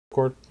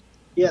Record?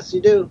 Yes,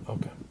 you do.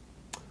 Okay.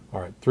 All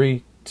right.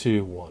 3,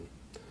 2, 1.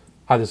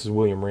 Hi, this is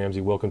William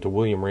Ramsey. Welcome to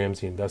William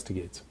Ramsey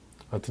Investigates.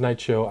 On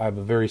tonight's show, I have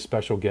a very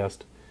special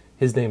guest.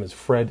 His name is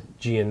Fred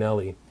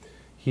Giannelli.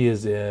 He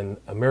is an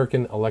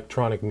American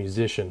electronic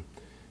musician,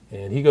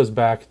 and he goes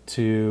back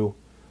to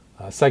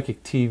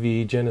Psychic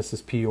TV,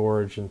 Genesis P.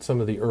 Orge, and some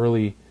of the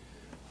early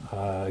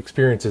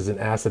experiences in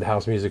acid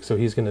house music. So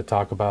he's going to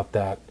talk about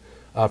that.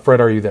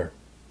 Fred, are you there?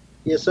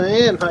 Yes, I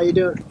am. How you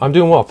doing? I'm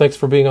doing well. Thanks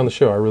for being on the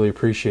show. I really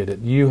appreciate it.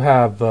 You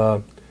have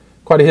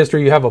quite a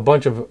history. You have a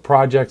bunch of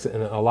projects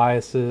and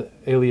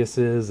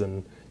aliases,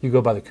 and you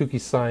go by the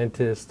Kooky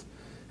Scientist,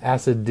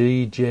 Acid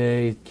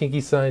DJ, Kinky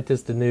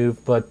Scientist, Danube.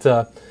 But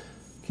can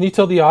you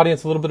tell the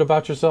audience a little bit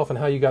about yourself and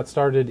how you got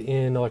started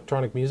in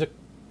electronic music?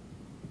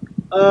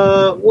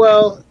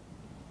 Well,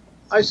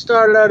 I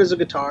started out as a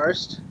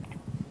guitarist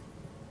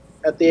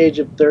at the age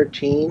of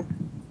 13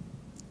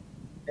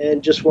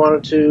 and just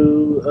wanted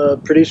to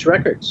produce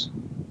records.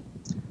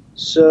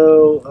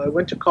 So I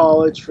went to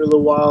college for a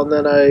little while, and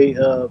then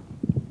I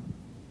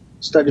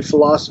studied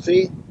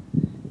philosophy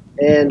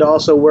and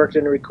also worked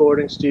in a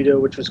recording studio,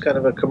 which was kind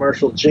of a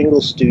commercial jingle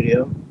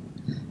studio.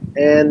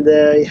 And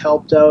I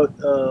helped out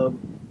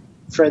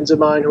friends of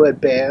mine who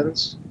had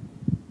bands,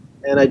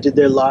 and I did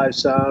their live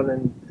sound,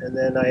 and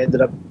then I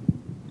ended up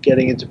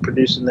getting into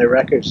producing their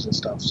records and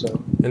stuff.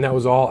 So. And that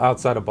was all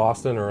outside of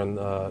Boston or in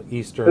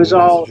eastern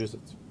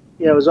Massachusetts?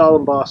 Yeah, it was all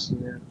in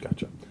Boston, yeah.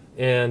 Gotcha.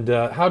 And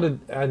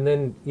and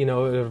then, you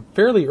know, at a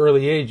fairly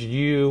early age,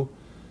 you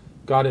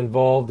got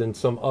involved in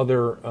some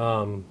other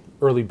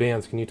early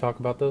bands. Can you talk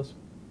about those?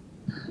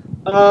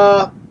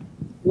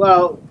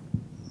 Well,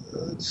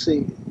 let's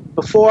see.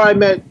 Before I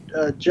met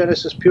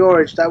Genesis P.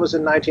 Orge, that was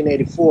in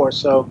 1984,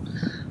 so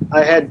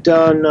I had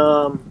done,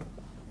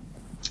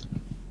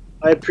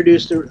 I had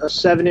produced a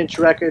 7-inch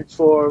record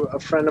for a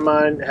friend of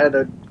mine, had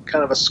a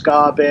kind of a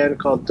ska band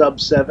called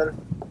Dub 7.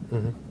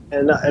 Mm-hmm.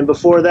 And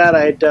before that,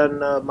 I had done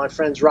my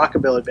friend's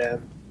rockabilly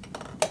band.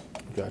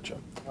 Gotcha.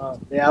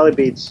 The Alley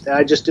Beats.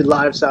 I just did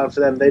live sound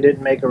for them. They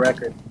didn't make a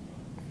record.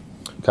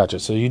 Gotcha.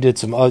 So you did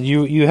some.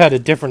 You had a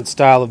different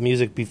style of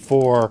music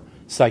before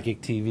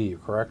Psychic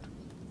TV, correct?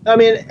 I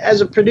mean,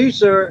 as a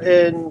producer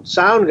and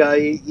sound guy,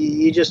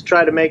 you just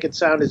try to make it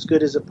sound as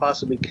good as it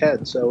possibly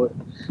can. So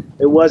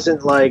it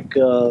wasn't like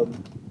I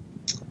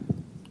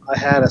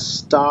had a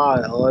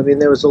style. I mean,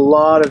 there was a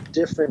lot of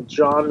different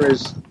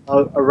genres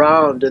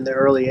around in the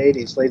early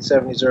 80s, late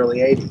 70s, early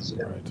 80s. You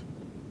know? Right.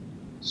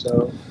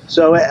 So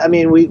I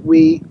mean,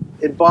 we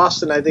in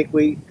Boston, I think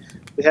we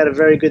had a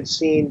very good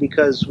scene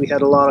because we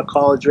had a lot of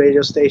college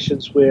radio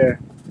stations where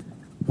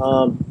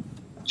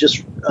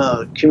just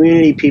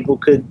community people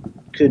could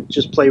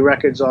just play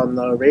records on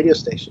the radio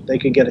station. They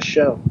could get a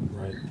show.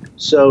 Right.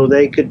 So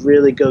they could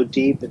really go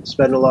deep and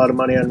spend a lot of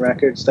money on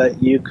records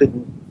that you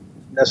couldn't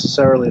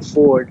necessarily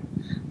afford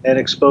and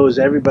expose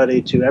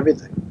everybody to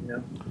everything, you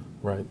know?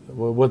 Right.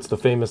 Well, what's the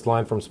famous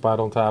line from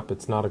Spinal Tap?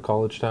 It's not a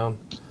college town?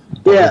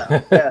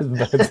 Yeah. Yeah.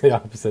 That's the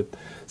opposite.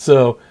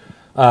 So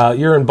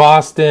you're in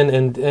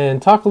Boston,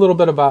 and talk a little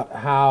bit about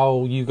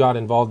how you got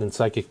involved in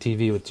Psychic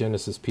TV with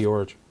Genesis P.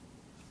 Orge.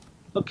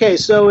 Okay,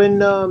 so in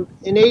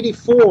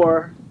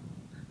 '84,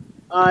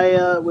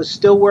 I was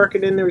still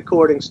working in the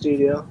recording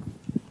studio,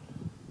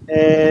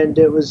 and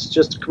it was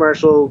just a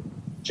commercial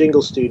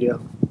jingle studio.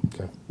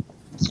 Okay.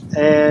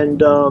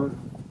 And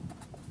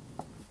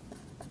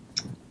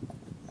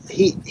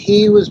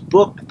he was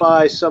booked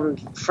by some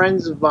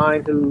friends of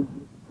mine who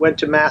went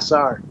to Mass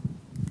Art.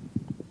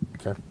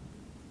 Okay.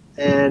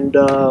 And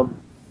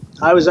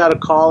I was out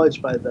of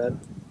college by then.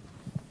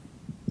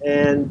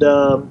 And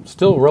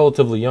still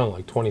relatively young,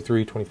 like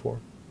 23, 24?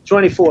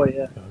 24,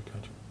 yeah. Oh,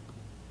 gotcha.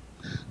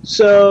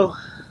 So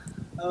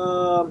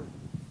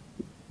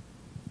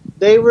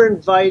they were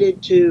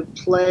invited to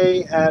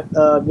play at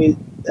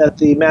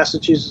the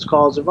Massachusetts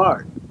College of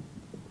Art.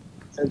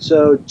 And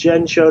so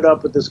Jen showed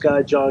up with this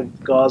guy, John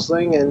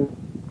Gosling,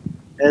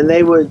 and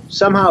they were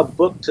somehow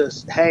booked to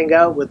hang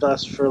out with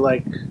us for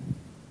like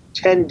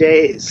 10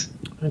 days.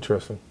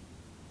 Interesting.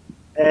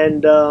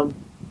 And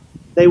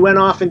they went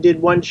off and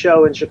did one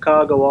show in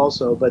Chicago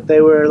also, but they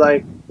were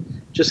like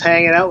just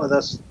hanging out with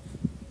us,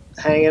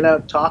 hanging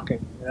out, talking,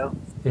 you know?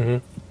 Mm-hmm.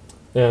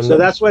 And so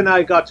that's when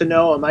I got to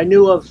know him. I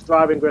knew of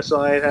Throbbing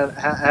Gristle. I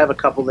have a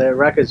couple of their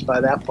records by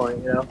that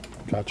point, you know?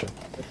 Gotcha.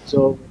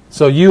 So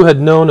you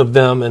had known of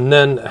them, and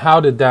then how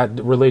did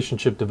that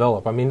relationship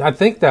develop? I mean, I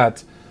think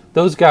that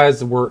those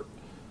guys were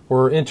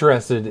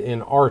interested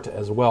in art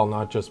as well,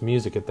 not just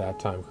music at that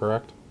time,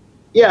 correct?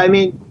 Yeah, I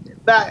mean,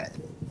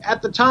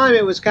 at the time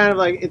it was kind of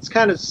like, it's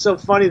kind of so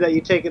funny that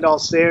you take it all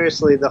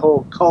seriously, the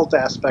whole cult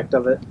aspect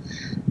of it,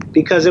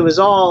 because it was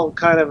all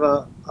kind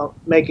of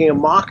making a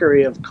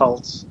mockery of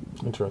cults.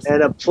 Interesting.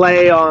 And a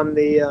play on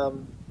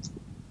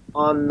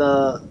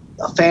a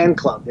fan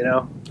club, you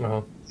know?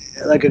 Uh-huh.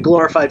 Like a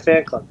glorified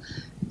fan club.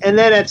 And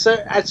then at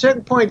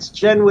certain points,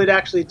 Jen would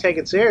actually take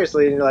it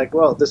seriously, and you're like,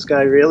 well, this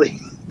guy really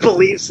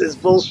believes his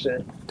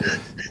bullshit.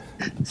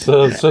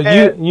 So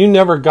you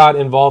never got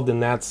involved in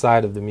that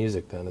side of the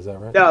music then, is that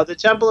right? No, the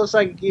Temple of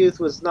Psychic Youth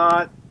was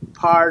not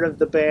part of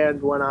the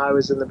band when I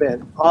was in the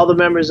band. All the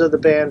members of the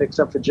band,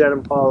 except for Jen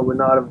and Paula, were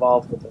not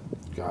involved with it.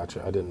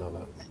 Gotcha. I didn't know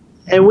that.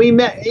 And we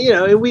met,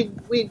 and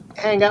we'd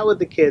hang out with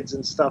the kids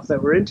and stuff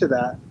that were into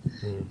that.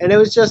 And it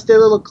was just their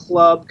little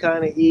club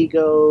kind of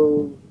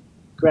ego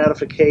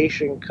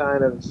gratification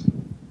kind of,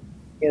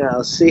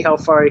 see how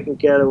far you can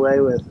get away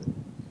with it.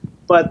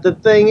 But the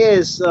thing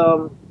is,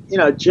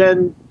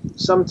 Jen,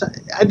 sometimes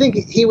I think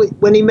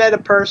when he met a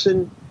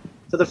person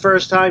for the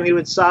first time, he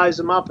would size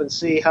them up and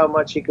see how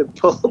much he could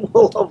pull the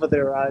wool over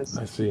their eyes.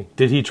 I see.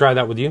 Did he try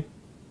that with you?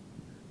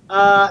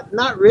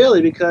 Not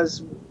really,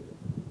 because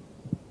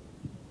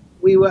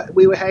we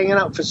were hanging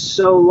out for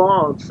so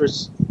long,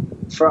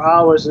 for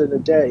hours in a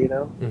day,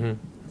 Mm-hmm.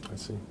 I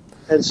see.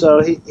 And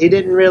so he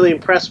didn't really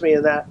impress me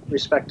in that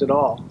respect at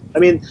all. I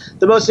mean,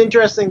 the most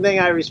interesting thing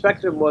I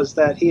respected him was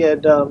that he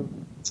had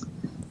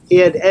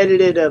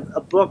edited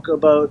a book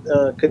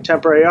about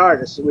contemporary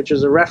artists, which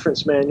was a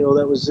reference manual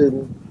that was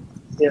in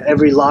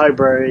every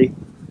library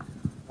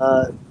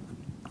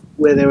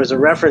where there was a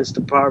reference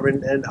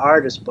department and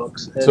artist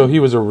books. And so he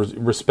was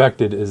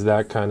respected. Is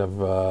that kind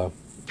of?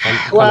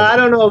 I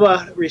don't know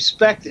about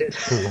respected.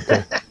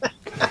 Okay.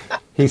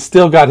 He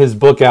still got his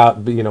book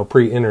out,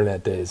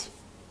 pre-internet days.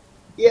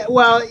 Yeah,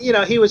 well,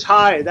 he was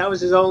hired. That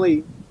was his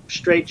only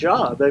straight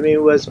job. I mean,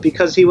 it was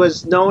because he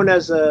was known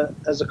as a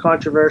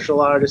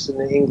controversial artist in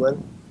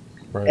England,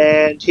 right.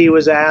 And he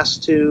was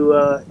asked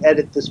to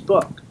edit this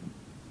book,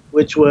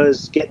 which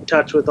was get in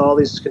touch with all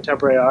these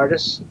contemporary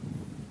artists,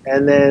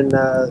 and then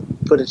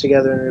put it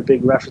together in a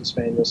big reference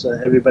manual so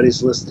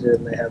everybody's listed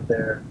and they have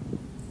their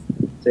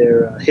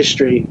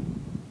history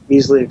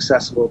easily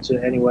accessible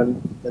to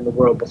anyone in the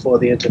world before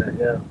the internet.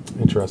 Yeah.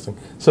 Interesting.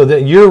 So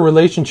that your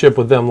relationship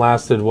with them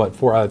lasted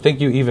I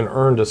think you even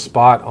earned a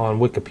spot on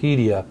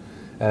Wikipedia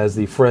as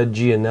the Fred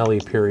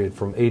Giannelli period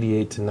from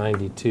 88 to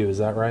 92. Is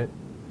that right?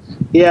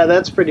 Yeah,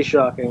 that's pretty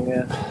shocking.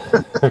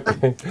 Yeah.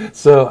 Okay.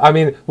 So I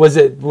mean, was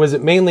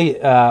it mainly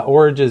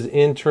Orridge's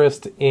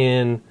interest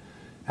in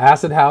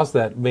Acid House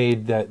that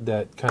made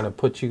that kind of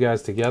put you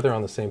guys together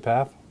on the same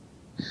path?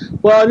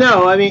 Well,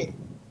 no. I mean,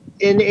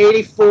 in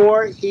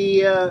 '84,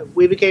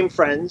 we became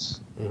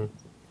friends.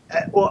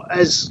 Mm-hmm. Well,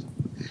 as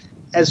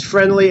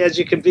friendly as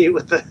you can be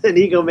with an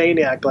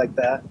egomaniac like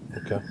that.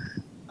 Okay.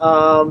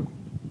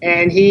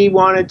 And he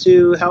wanted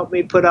to help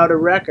me put out a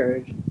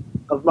record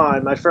of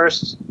mine, my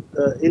first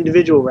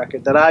individual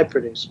record that I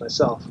produced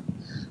myself.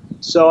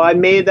 So I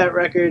made that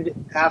record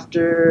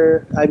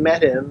after I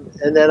met him,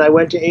 and then I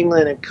went to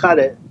England and cut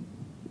it,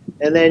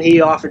 and then he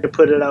offered to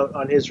put it out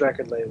on his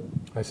record label.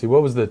 I see.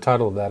 What was the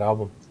title of that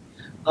album?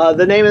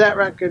 The name of that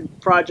record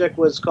project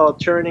was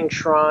called Turning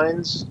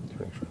Shrines,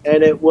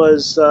 and it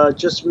was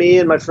just me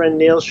and my friend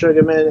Neil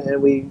Sugarman,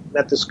 and we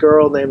met this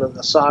girl named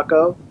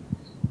Asako.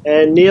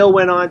 And Neil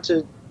went on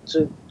to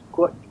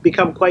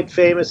become quite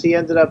famous. He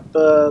ended up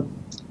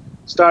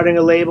starting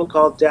a label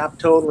called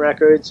Daptone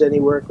Records, and he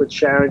worked with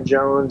Sharon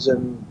Jones,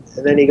 and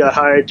then he got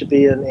hired to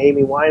be in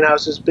Amy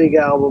Winehouse's big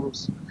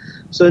albums.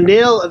 So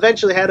Neil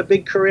eventually had a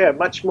big career,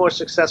 much more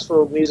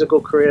successful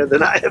musical career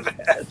than I have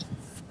had.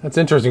 That's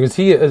interesting. Is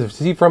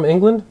he from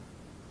England?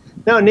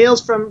 No,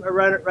 Neil's from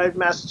right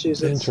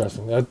Massachusetts.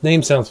 Interesting. That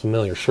name sounds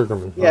familiar.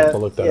 Sugarman. Yeah, I'll have to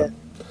look that up.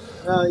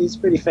 No, he's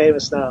pretty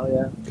famous now.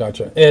 Yeah.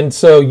 Gotcha. And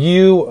so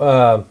you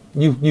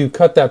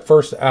cut that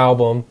first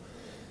album,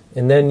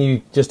 and then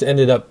you just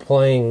ended up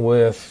playing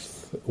with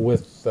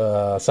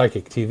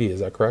Psychic TV. Is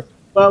that correct?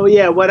 Well,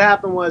 yeah. What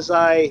happened was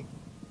I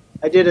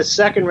did a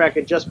second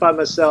record just by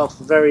myself,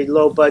 a very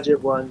low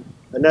budget one,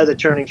 another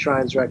Turning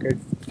Shrines record.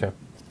 Okay.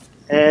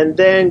 And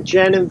then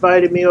Jen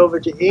invited me over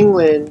to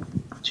England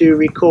to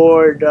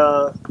record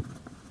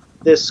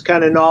this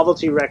kind of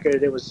novelty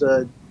record. It was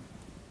a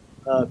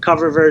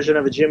cover version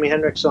of a Jimi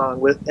Hendrix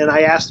song. And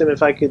I asked him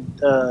if I could.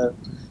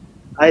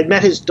 I had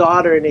met his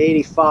daughter in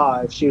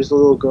 '85. She was a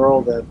little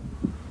girl then,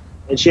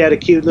 and she had a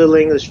cute little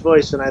English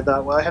voice. And I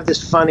thought, well, I have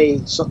this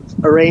funny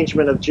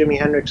arrangement of Jimi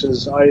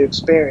Hendrix's Audio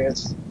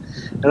Experience,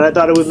 and I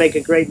thought it would make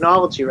a great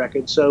novelty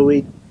record. So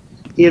he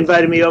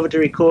invited me over to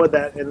record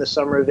that in the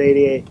summer of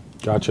 '88.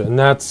 Gotcha. And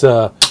that's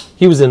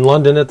he was in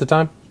London at the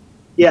time?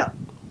 Yeah,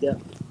 yeah.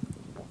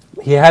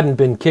 He hadn't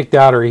been kicked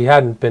out, or he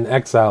hadn't been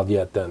exiled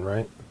yet then,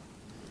 right?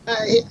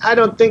 I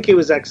don't think he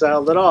was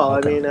exiled at all.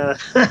 Okay. I mean...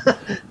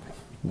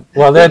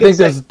 well, I think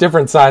there's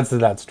different sides to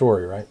that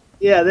story, right?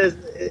 Yeah,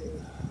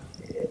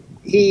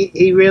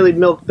 he really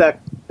milked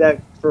that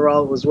for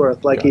all it was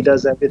worth, like he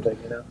does everything,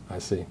 I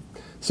see.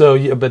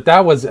 So, but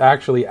that was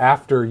actually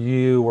after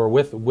you were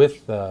with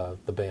the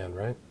band,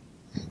 right?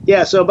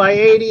 Yeah, so by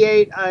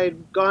 '88,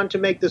 I'd gone to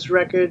make this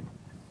record,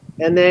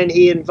 and then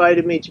he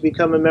invited me to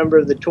become a member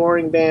of the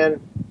touring band,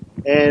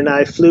 and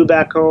I flew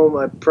back home.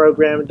 I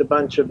programmed a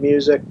bunch of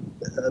music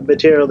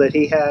material that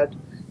he had,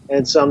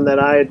 and some that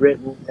I had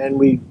written, and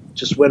we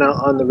just went out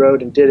on the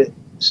road and did it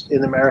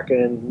in America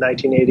in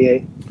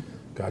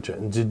 1988. Gotcha.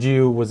 And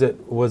was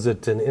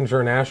it an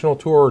international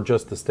tour or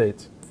just the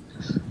States?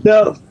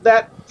 No,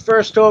 that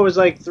first tour was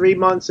like 3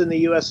 months in the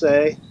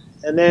USA,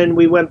 and then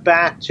we went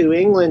back to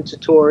England to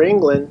tour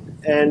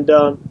England, and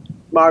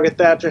Margaret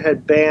Thatcher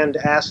had banned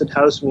acid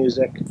house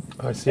music,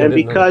 I see. I and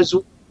didn't know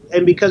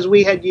that. because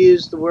we had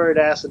used the word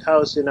acid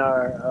house in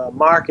our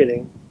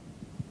marketing,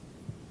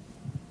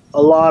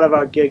 a lot of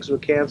our gigs were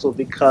canceled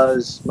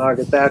because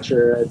Margaret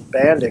Thatcher had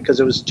banned it because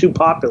it was too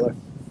popular.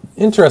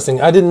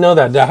 Interesting. I didn't know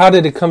that. How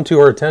did it come to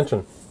her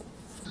attention?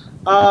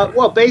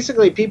 Well,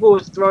 basically, people were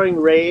throwing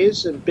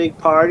raves and big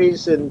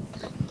parties, and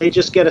they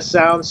just get a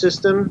sound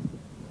system,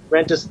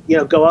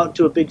 go out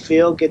into a big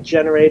field, get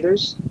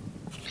generators.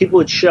 People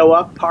would show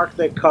up, park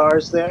their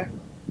cars there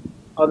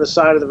on the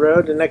side of the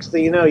road, and next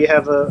thing you know, you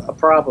have a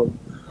problem.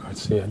 I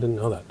see. I didn't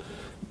know that.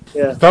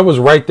 Yeah. That was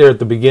right there at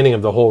the beginning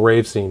of the whole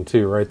rave scene,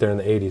 too, right there in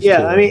the 80s. Yeah,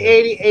 too, I mean,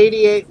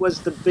 88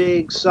 was the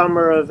big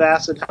summer of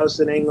acid house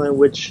in England,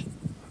 which,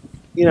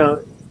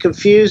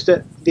 confused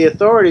the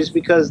authorities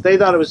because they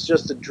thought it was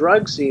just a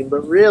drug scene, but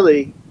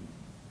really,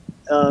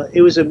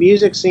 it was a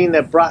music scene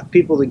that brought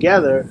people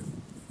together,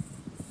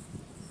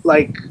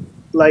 like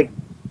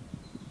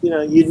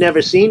you'd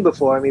never seen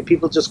before. I mean,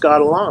 people just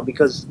got along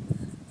because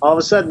all of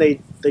a sudden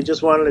they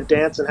just wanted to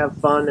dance and have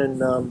fun,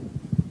 and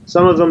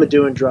some of them are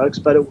doing drugs,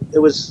 but it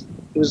was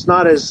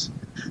not as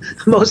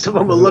most of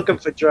them were looking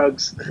for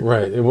drugs.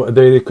 Right.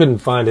 They couldn't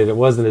find it. It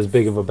wasn't as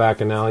big of a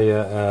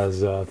bacchanalia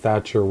as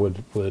Thatcher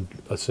would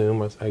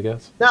assume, I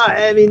guess. No,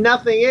 I mean,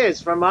 nothing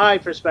is from my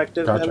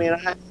perspective. Gotcha. I mean,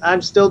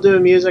 I'm still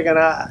doing music, and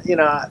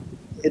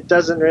it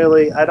doesn't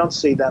really. I don't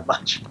see that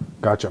much.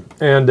 Gotcha.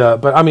 And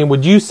but I mean,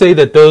 would you say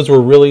that those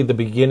were really the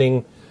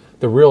beginning,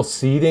 the real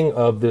seeding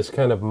of this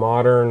kind of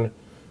modern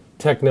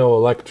techno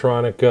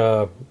electronic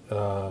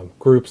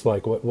groups?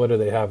 Like what do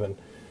they have in,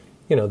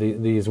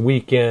 these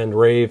weekend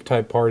rave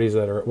type parties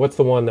that are? What's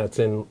the one that's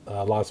in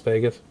Las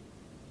Vegas?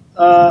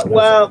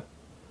 Well,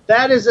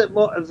 that is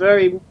a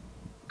very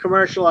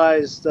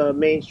commercialized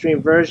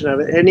mainstream version of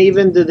it, and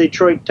even the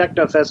Detroit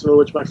Techno Festival,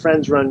 which my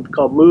friends run,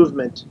 called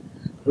Movement,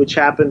 which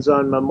happens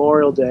on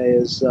Memorial Day,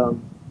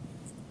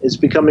 is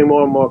becoming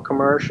more and more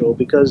commercial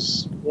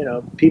because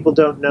people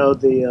don't know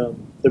the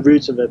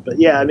roots of it. But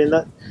yeah, I mean,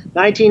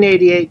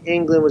 1988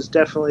 England was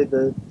definitely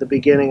the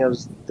beginning of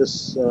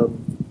this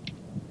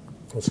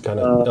kind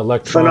of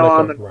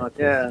electronic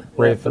phenomenon.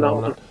 Rave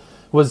phenomenon.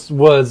 Was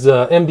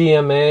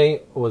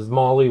MDMA, was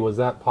Molly, was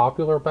that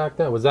popular back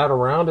then? Was that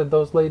around in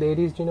those late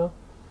 80s? Do you know?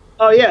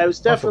 Oh yeah, it was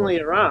definitely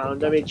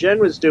around. I mean, Jen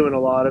was doing a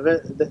lot of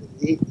it.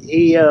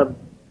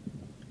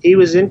 He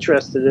was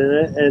interested in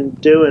it and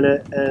doing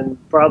it, and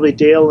probably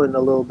dealing a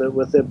little bit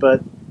with it,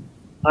 but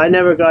I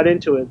never got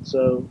into it.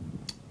 So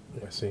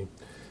I see.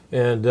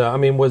 And I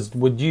mean,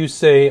 would you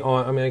say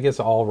I guess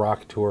all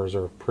rock tours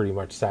are pretty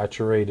much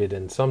saturated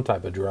in some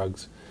type of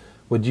drugs.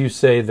 Would you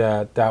say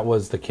that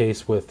was the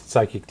case with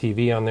Psychic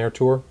TV on their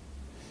tour?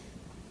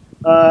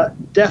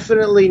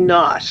 Definitely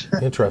not.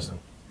 Interesting.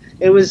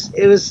 It was.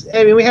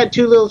 I mean, we had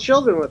two little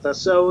children with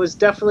us, so it was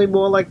definitely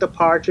more like the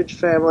Partridge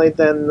Family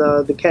than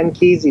the Ken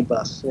Kesey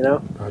bus.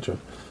 Gotcha.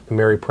 The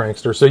Merry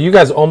Prankster. So you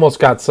guys almost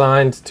got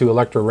signed to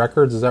Elektra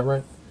Records, is that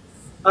right?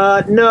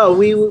 No,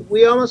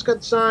 we almost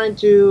got signed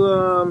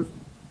to.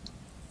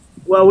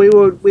 Well, we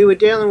were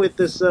dealing with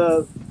this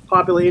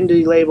popular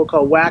indie label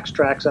called Wax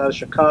Trax out of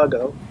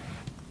Chicago,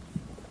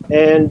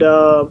 and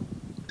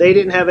they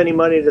didn't have any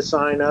money to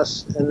sign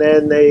us. And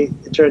then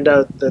it turned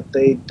out that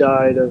they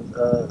died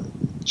of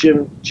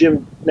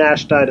Jim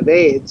Nash died of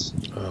AIDS,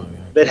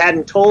 but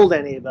hadn't told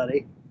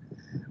anybody,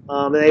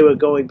 and they were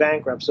going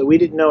bankrupt. So we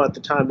didn't know at the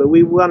time, but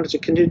we wanted to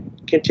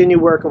continue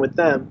working with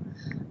them,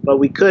 but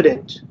we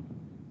couldn't.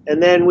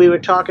 And then we were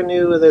talking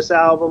to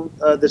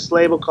this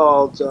label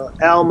called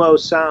Almo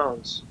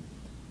Sounds,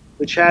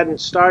 which hadn't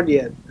started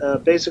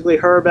yet. Basically,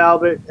 Herb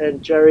Albert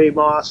and Jerry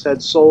Moss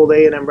had sold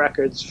A&M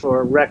Records for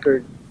a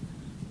record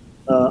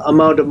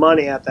amount of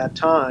money at that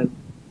time.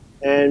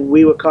 And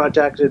we were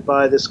contacted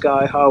by this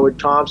guy, Howard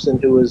Thompson,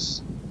 who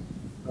was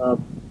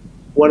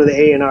one of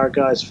the A&R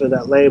guys for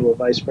that label,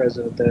 vice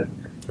president there.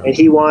 And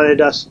he wanted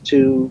us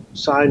to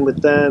sign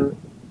with them,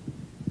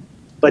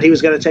 but he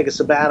was going to take a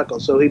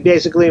sabbatical. So he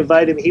basically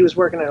invited me. He was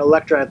working at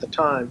Elektra at the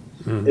time.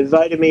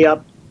 Invited me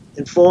up,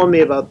 informed me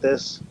about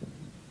this,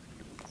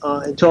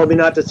 and told me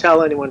not to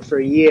tell anyone for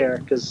a year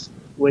because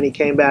when he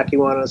came back, he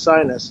wanted to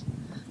sign us.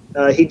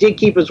 He did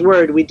keep his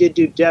word. We did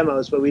do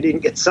demos, but we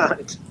didn't get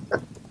signed.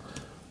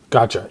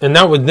 Gotcha. And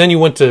then you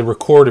went to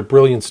record at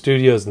Brilliant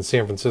Studios in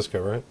San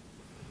Francisco, right?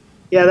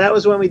 Yeah, that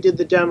was when we did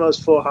the demos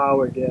for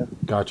Howard. Yeah.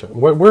 Gotcha.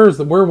 Where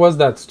was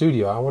that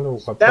studio? I wonder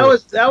what.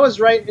 That was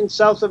right in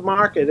south of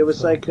Market. It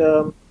was like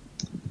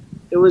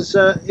it was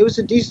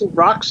a decent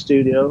rock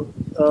studio,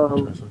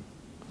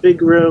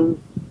 big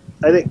room.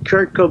 I think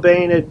Kurt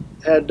Cobain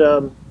had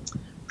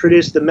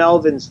produced the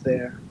Melvins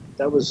there.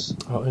 That was.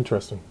 Oh,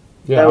 interesting.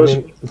 Yeah, I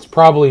mean, it's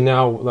probably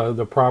now,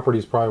 the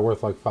property's probably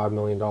worth like $5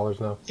 million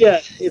now. Yeah,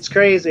 it's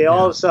crazy.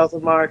 All of South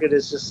of Market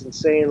is just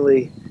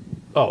insanely...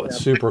 Oh, it's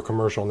super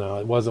commercial now.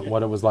 It wasn't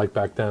what it was like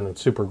back then. It's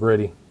super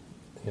gritty.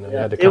 You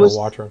had to kind of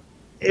watch her.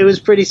 It was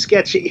pretty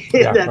sketchy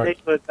in that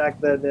neighborhood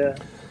back then, yeah.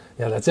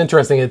 Yeah, that's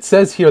interesting. It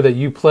says here that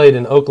you played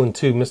in Oakland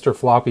too, Mr.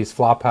 Floppy's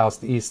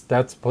Flophouse East.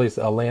 That's a place,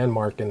 a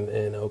landmark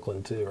in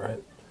Oakland too,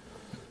 right?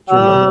 Do you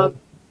remember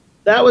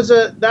That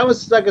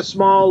was like a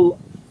small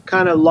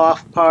kind of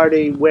loft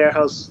party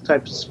warehouse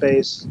type of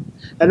space,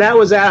 and that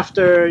was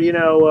after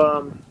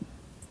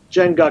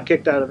Jen got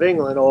kicked out of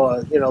England,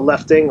 or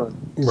left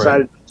England,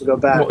 decided to go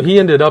back. Well, he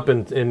ended up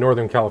in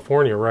Northern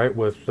California, right,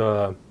 with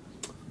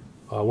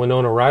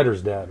Winona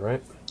Ryder's dad,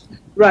 right?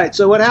 Right.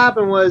 So what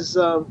happened was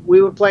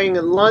we were playing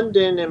in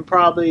London in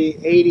probably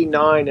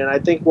 '89, and I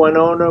think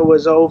Winona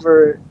was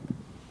over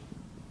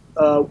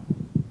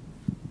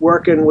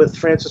working with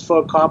Francis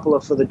Ford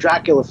Coppola for the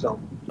Dracula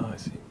film, Oh, I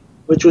see.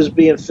 which was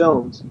being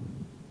filmed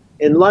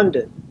in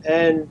London.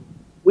 And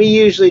we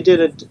usually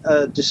did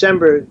a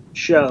December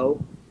show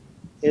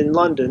in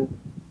London,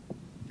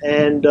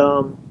 and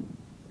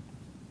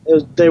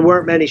there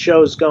weren't many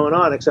shows going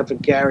on except for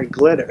Gary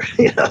Glitter,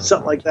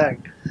 something like that.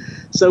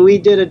 So we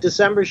did a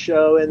December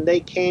show, and they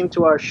came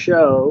to our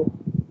show,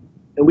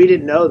 and we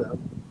didn't know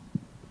them.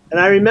 And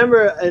I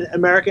remember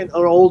an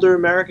older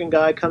American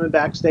guy coming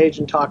backstage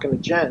and talking to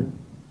Jen,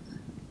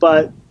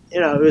 but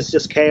it was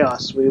just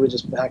chaos. We were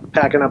just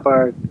packing up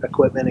our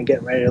equipment and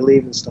getting ready to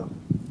leave and stuff.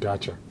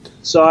 Gotcha.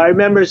 So I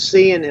remember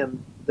seeing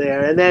him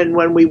there, and then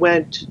when we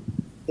went,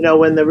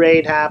 when the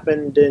raid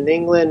happened in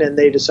England, and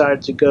they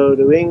decided to go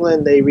to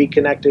England, they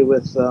reconnected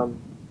with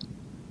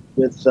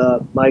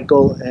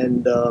Michael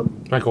and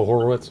Michael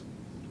Horowitz.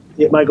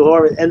 Yeah, Michael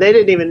Horowitz, and they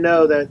didn't even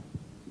know that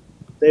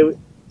they were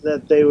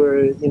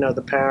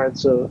the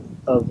parents of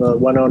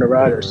Winona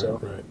Ryder. Right, so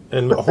right.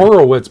 And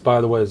Horowitz,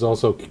 by the way, is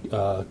also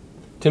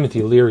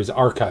Timothy Leary's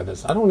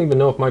archivist. I don't even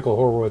know if Michael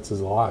Horowitz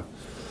is alive.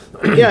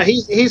 Yeah,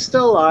 he's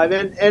still alive,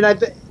 and I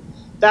think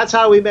that's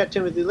how we met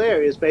Timothy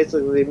Leary. Is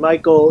basically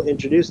Michael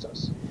introduced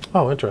us.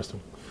 Oh, interesting.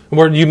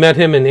 Where you met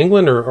him in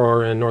England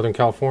or in Northern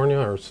California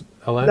or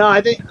LA? No,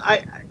 I think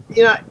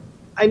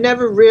I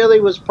never really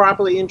was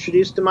properly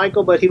introduced to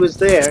Michael, but he was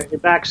there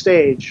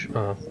backstage.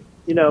 Uh-huh.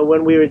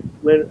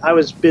 When I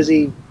was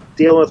busy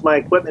dealing with my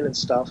equipment and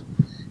stuff,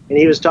 and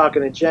he was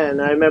talking to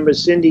Jen. I remember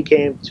Cindy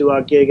came to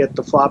our gig at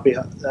the Flop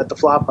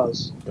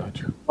House.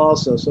 Gotcha.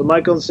 Also, so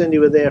Michael and Cindy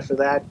were there for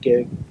that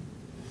gig.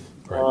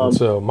 Right. And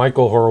so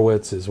Michael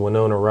Horowitz is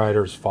Winona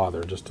Ryder's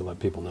father, just to let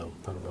people know.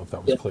 I don't know if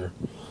that was clear.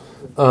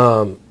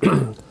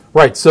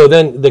 Right. So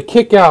then the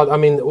kick out. I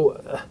mean,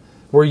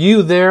 were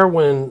you there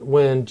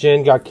when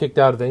Jen got kicked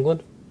out of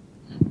England?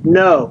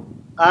 No,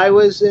 I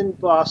was in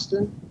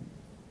Boston,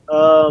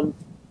 and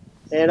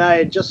I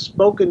had just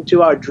spoken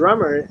to our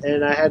drummer,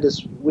 and I had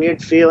this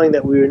weird feeling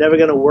that we were never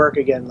going to work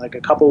again. Like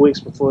a couple of weeks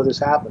before this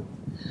happened,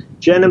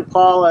 Jen and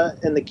Paula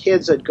and the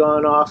kids had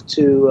gone off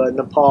to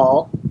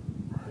Nepal.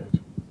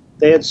 Right.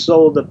 They had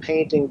sold a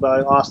painting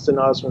by Austin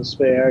Osman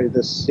Spare,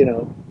 this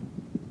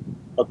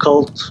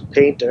occult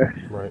painter.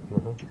 Right.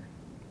 Uh-huh.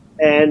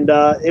 And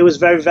it was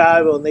very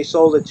valuable, and they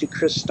sold it to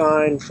Chris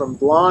Stein from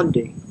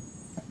Blondie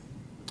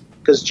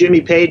because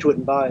Jimmy Page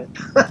wouldn't buy it.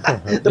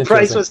 The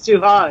price was too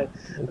high.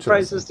 The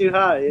price was too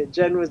high.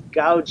 Jen was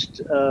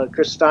gouged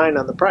Chris Stein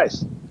on the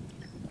price.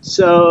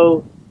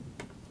 So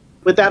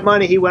with that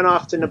money, he went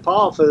off to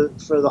Nepal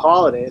for the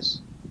holidays.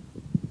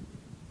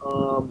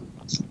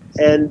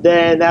 And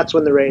then that's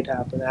when the raid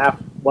happened.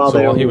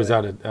 While he was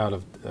out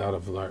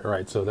of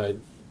right. So that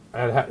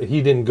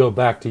he didn't go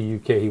back to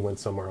UK. He went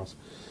somewhere else.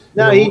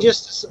 No, he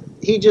just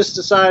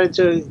decided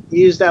to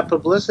use that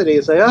publicity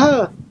and say,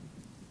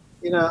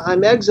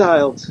 I'm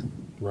exiled.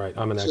 Right,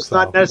 I'm an exile. It's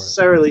not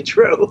necessarily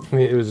true. I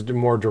mean, it was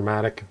more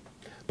dramatic.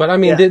 But, I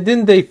mean,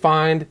 didn't they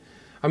find...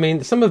 I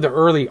mean, some of the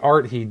early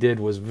art he did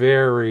was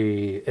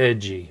very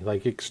edgy,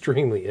 like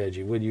extremely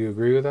edgy. Would you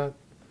agree with that?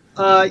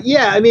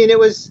 Yeah, I mean, it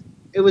was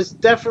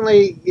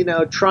definitely,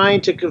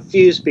 trying to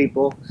confuse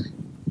people.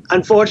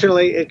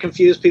 Unfortunately, it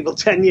confused people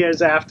 10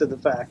 years after the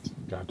fact.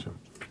 Gotcha.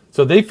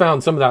 So they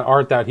found some of that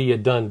art that he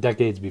had done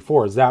decades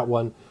before. Is that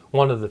one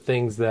of the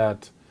things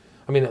that,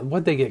 I mean,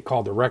 what they get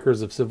called the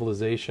records of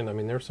civilization? I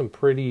mean, there's some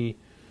pretty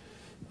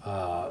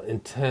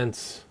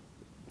intense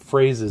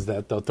phrases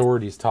that the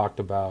authorities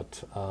talked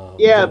about. But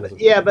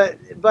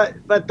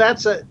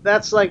that's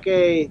like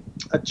a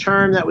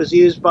term that was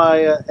used by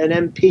an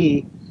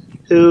MP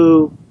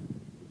who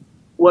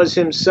was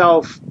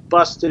himself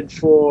busted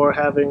for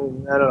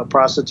having, I don't know,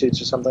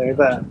 prostitutes or something like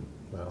that.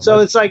 So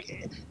it's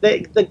like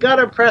the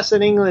gutter press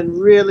in England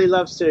really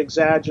loves to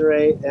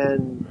exaggerate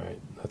and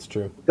that's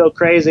true. Go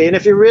crazy. And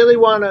if you really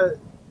want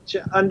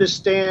to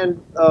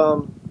understand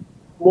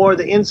more of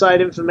the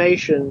inside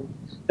information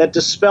that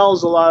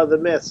dispels a lot of the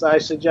myths, I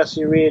suggest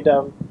you read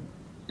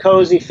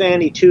Cozy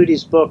Fanny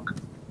Tootie's book,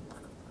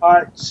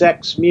 Art,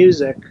 Sex,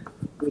 Music,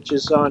 which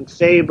is on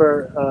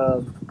Faber.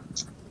 I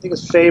think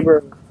it's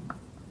Faber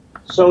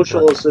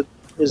Social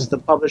is the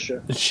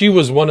publisher. She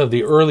was one of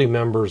the early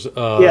members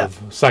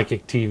of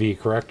Psychic TV,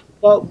 correct?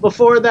 Well,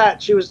 before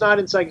that, she was not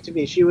in Psychic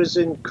TV. She was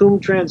in Coombe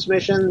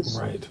Transmissions,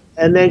 right?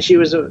 And then she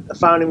was a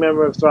founding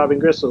member of Throbbing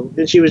Gristle,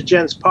 and she was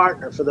Jen's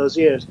partner for those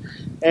years.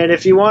 And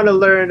if you want to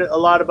learn a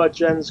lot about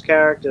Jen's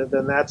character,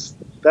 then that's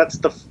That's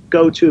the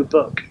go-to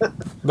book.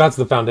 That's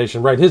the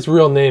foundation, right? His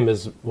real name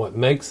is what,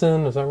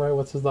 Megson? Is that right?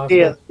 What's his last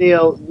name?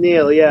 Neil,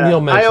 yeah. Neil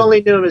Megson. I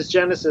only knew him as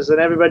Genesis, and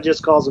everybody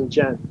just calls him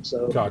Jen.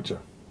 So Gotcha.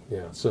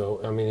 Yeah.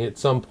 So I mean, at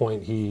some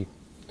point he,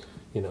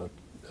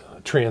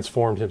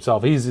 transformed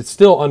himself. He's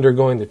still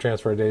undergoing the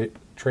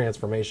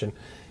transformation,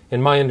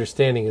 and my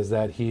understanding is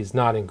that he's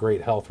not in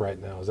great health right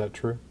now. Is that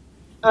true?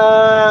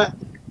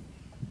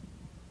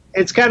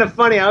 It's kind of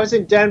funny. I was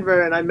in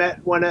Denver, and I met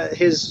one of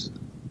his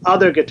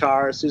other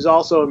guitarists who's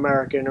also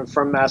American and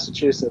from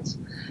Massachusetts.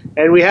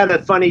 And we had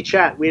a funny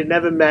chat. We had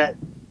never met,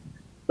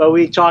 but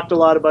we talked a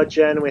lot about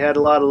Jen, and we had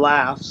a lot of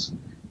laughs.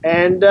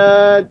 And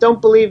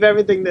don't believe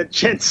everything that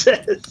Jen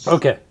says.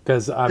 Okay,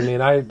 because, I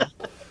mean,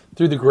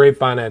 through the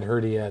grapevine, I'd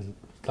heard he had,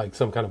 like,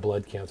 some kind of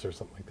blood cancer or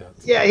something like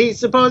that. So. Yeah, he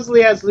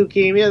supposedly has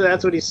leukemia.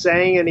 That's what he's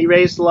saying, and he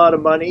raised a lot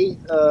of money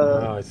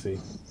I see.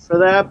 for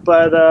that.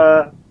 But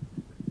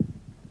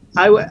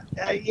I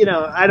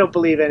don't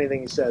believe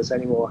anything he says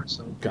anymore.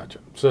 So Gotcha.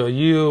 So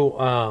you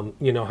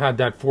had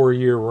that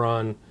 4-year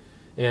run,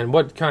 and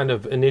what kind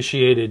of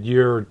initiated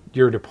your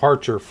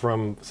departure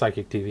from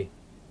Psychic TV?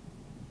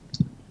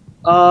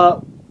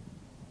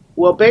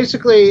 Well,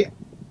 basically,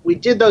 we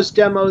did those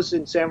demos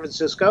in San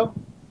Francisco,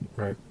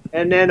 Right.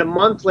 and then a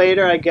month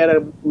later, I get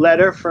a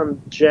letter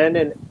from Jen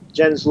and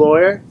Jen's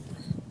lawyer,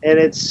 and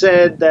it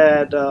said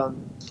that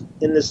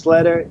in this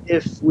letter,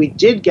 if we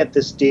did get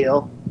this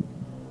deal,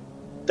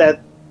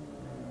 that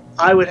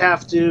I would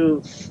have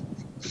to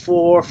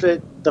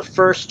forfeit the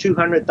first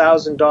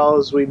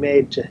 $200,000 we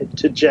made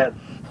to Jen.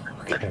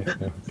 Okay.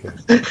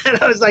 And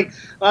I was like,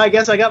 well, I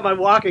guess I got my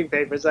walking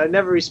papers. I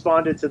never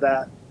responded to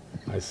that.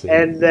 I see.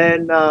 And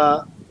then,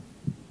 as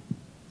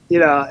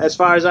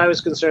far as I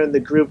was concerned, the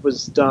group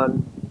was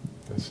done.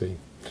 I see.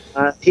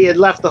 He had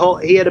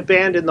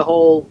abandoned the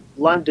whole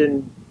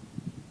London,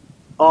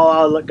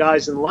 all our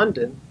guys in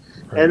London.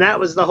 Right. And that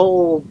was the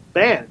whole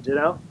band,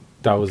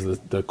 That was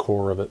the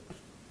core of it.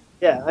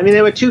 Yeah, I mean,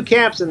 there were two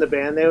camps in the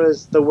band. There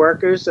was the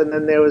workers, and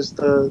then there was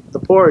the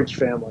Porridge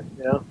family,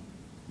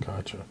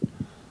 Gotcha.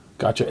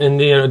 And,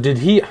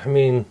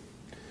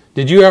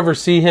 did you ever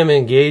see him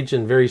engage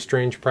in very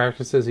strange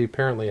practices? He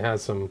apparently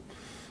has some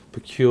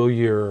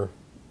peculiar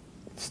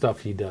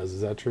stuff he does.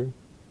 Is that true?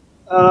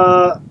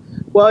 Well,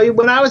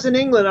 when I was in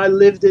England, I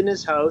lived in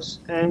his house,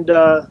 and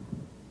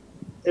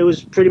it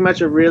was pretty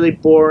much a really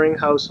boring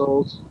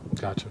household.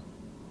 Gotcha.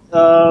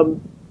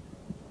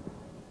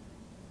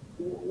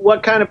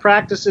 What kind of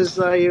practices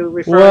are you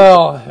referring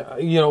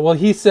to? Well,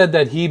 he said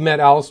that he met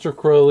Aleister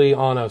Crowley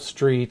on a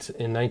street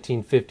in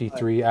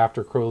 1953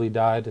 after Crowley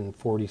died in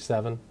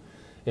 47.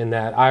 And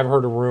that I've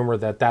heard a rumor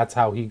that that's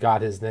how he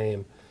got his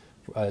name,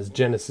 as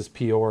Genesis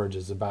P. Orge,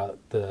 is about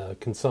the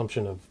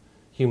consumption of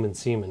human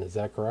semen. Is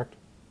that correct?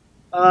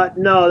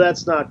 No,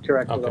 that's not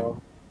correct at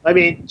all. I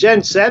mean,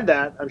 Jen said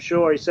that. I'm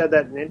sure he said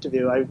that in an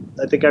interview. I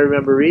think I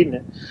remember reading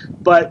it.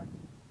 But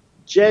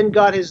Jen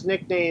got his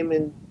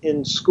nickname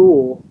in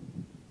school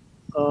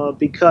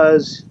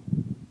because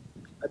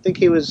I think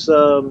he was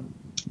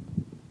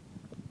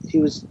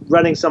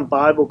running some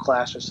Bible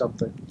class or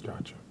something.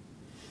 Gotcha.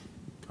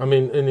 I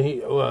mean, and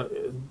he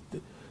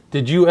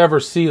did you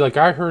ever see, like,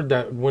 I heard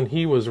that when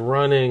he was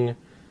running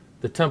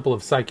the Temple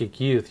of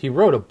Psychic Youth, he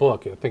wrote a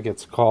book. I think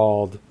it's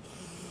called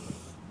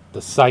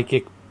The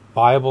Psychic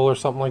Bible or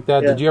something like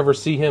that. Yeah. Did you ever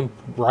see him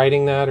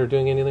writing that or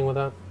doing anything with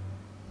that?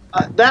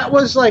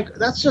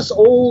 That's just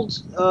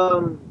old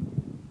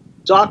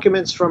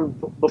documents from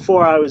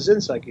before I was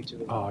in Psychic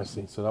TV. Oh, I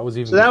see. So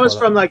that was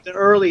from like the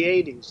early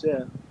 80s,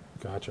 yeah.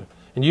 Gotcha.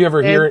 And you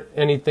ever hear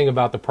anything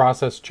about the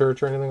Process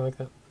Church or anything like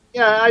that?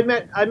 Yeah, I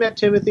met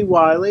Timothy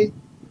Wiley.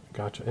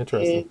 Gotcha.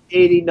 Interesting. In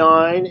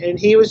 '89, and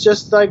he was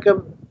just like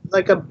a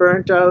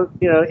burnt out,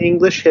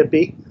 English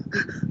hippie.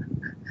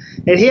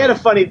 And he had a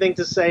funny thing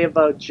to say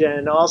about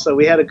Jen. Also,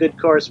 we had a good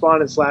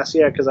correspondence last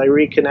year because I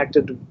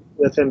reconnected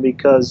with him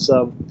because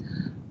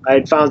I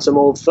had found some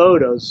old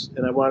photos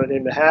and I wanted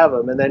him to have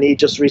them. And then he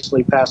just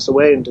recently passed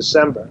away in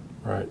December.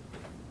 Right.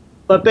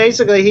 But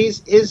basically,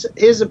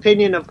 his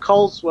opinion of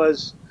cults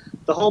was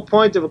the whole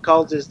point of a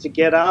cult is to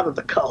get out of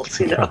the cult.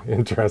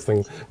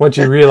 Interesting. Once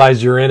you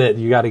realize you're in it,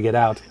 you got to get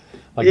out.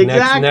 Like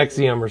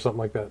exactly. NXIVM or something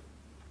like that.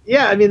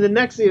 Yeah, I mean, the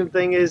NXIVM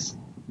thing is,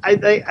 I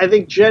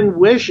think Jen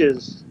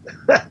wishes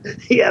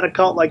he had a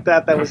cult like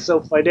that was so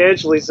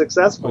financially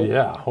successful. Oh,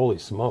 yeah, holy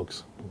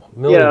smokes.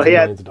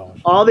 Millions of dollars.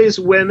 All these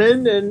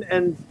women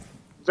and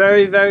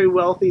very, very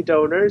wealthy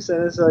donors,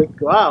 and it's like,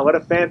 wow, what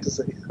a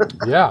fantasy.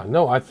 Yeah,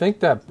 no, I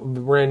think that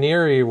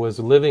Ranieri is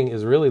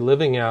really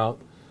living out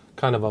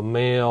kind of a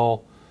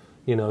male,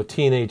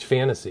 teenage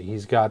fantasy.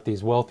 He's got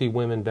these wealthy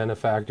women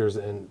benefactors,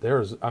 and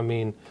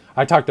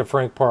I talked to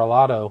Frank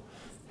Parlato,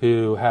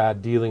 who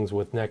had dealings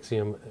with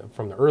NXIVM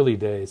from the early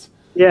days.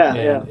 Yeah,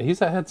 and he's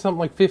had something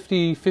like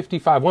 50,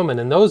 55 women,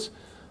 and those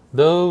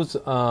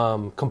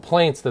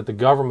complaints that the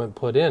government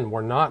put in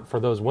were not for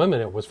those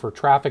women. It was for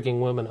trafficking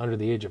women under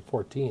the age of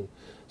 14.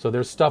 So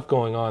there's stuff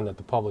going on that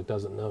the public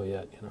doesn't know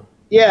yet.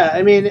 Yeah,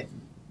 I mean,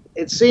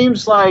 it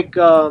seems like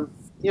it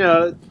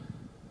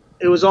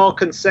was all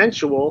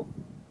consensual,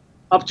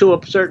 up to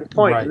a certain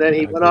point, Right, and then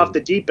he I went agree. off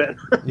the deep end.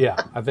 Yeah,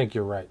 I think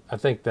you're right. I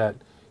think that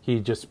he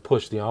just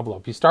pushed the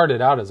envelope. He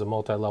started out as a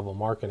multi-level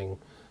marketing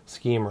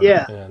schemer,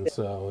 Yeah. and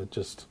so it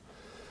just,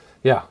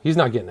 yeah, he's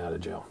not getting out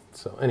of jail.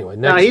 So anyway,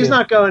 No, next he's thing-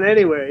 not going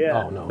anywhere.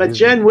 Yeah. Oh, no, But he's-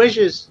 Jen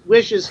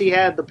wishes he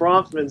had the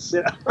Bronfmans.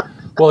 You know?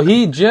 Well,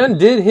 Jen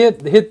did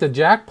hit the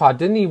jackpot,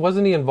 didn't he?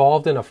 Wasn't he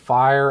involved in a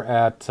fire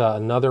at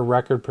another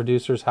record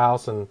producer's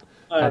house and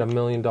had $1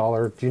 million?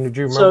 Do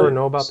you remember or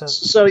know about that?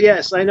 So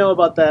yes, I know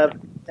about that,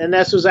 and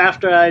this was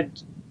after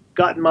I'd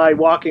gotten my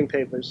walking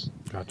papers.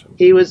 Gotcha.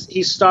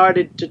 He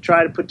started to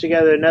try to put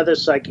together another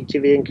psychic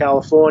TV in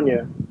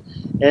California,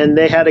 and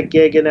they had a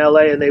gig in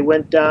LA, and they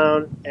went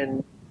down,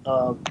 and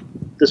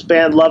this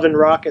band Love and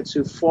Rockets,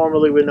 who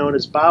formerly were known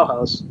as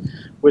Bauhaus,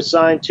 were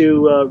signed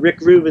to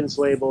Rick Rubin's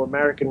label,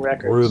 American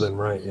Records. Rubin,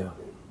 right? Yeah.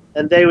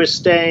 And they were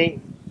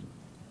staying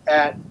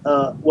at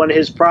one of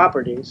his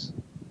properties,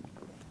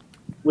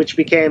 which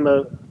became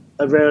a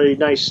very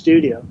nice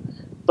studio.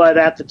 But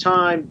at the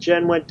time,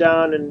 Jen went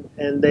down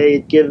and they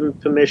had given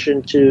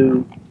permission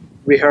to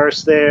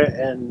rehearse there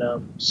and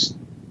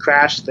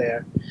crash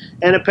there.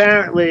 And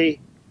apparently,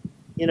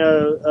 you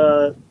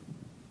know,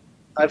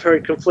 I've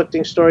heard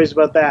conflicting stories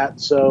about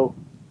that. So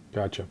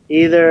Gotcha.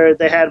 either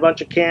they had a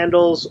bunch of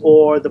candles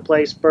or the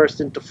place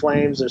burst into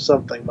flames or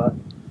something. But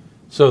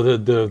So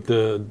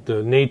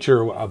the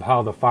nature of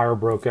how the fire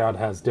broke out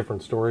has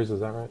different stories. Is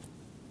that right?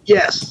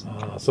 yes.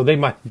 So they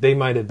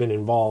might have been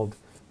involved,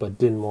 but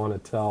didn't want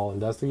to tell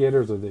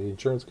investigators or the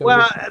insurance company.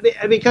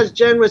 Well, because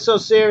Jen was so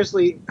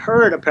seriously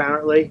hurt,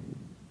 apparently,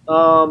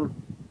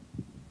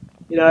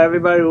 you know,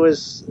 everybody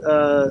was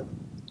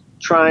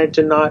trying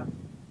to not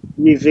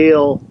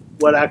reveal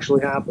what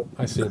actually happened.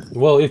 I see.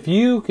 Well, if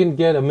you can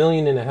get $1.5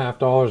 million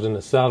in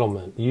a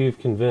settlement, you've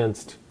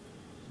convinced,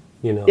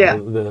 you know, Yeah.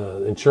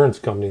 the insurance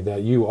company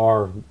that you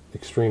are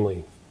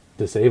extremely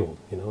disabled.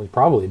 You know,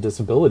 probably a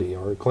disability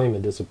or claim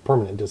a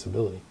permanent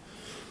disability.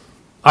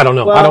 I don't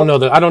know. Well, I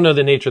don't know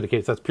the nature of the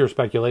case. That's pure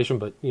speculation.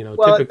 But you know,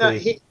 Well, typically,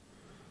 no,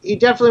 he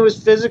definitely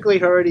was physically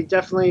hurt. He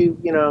definitely,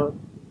 you know,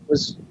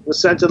 was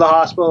sent to the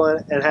hospital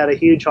and had a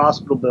huge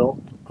hospital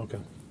bill. okay.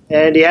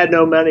 And he had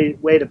no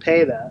way to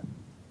pay that.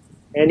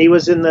 And he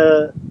was in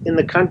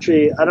the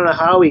country. I don't know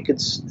how he could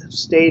have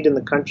stayed in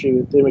the country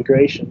with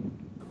immigration.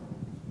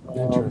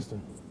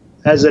 Interesting.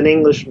 As an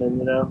Englishman,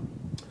 you know.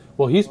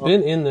 Well, he's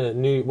been in the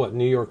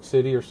New York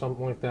City or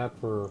something like that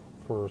for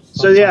some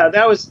So yeah, time.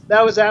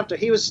 that was after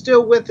he was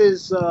still with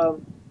his.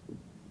 You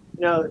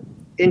know,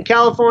 in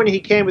California, he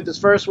came with his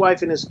first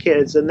wife and his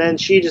kids, and then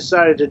she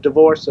decided to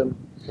divorce him,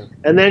 Okay.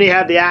 and then he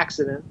had the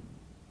accident,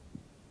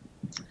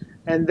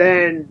 and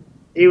then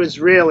he was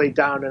really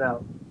down and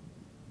out.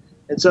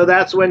 And so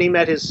that's when he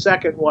met his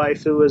second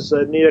wife, who was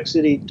a New York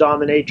City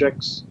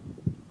dominatrix.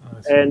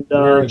 I see. And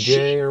Mary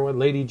J or what?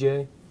 Lady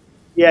J?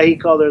 Yeah, he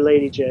called her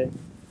Lady J.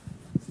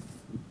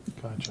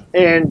 Gotcha.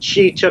 And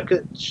she took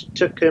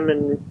him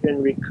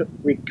and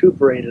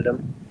recuperated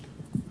him.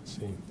 Let's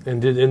see.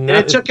 And did And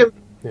it took him.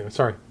 Yeah,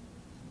 sorry.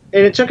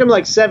 And it took him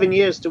like 7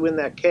 years to win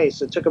that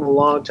case. It took him a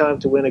long time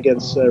to win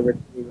against Rick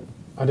Rubin.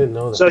 I didn't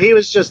know that. So he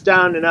was just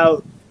down and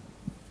out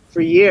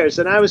for years,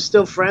 and I was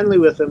still friendly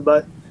with him,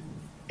 but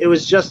it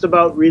was just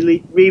about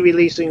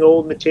re-releasing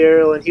old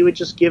material, and he would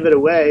just give it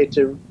away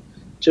to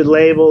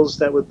labels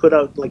that would put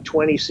out like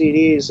 20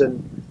 CDs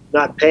and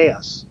not pay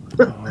us.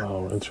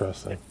 Oh,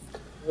 interesting.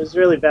 It was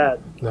really bad.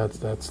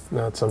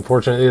 That's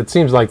unfortunate. It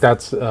seems like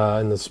that's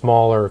in the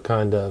smaller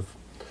kind of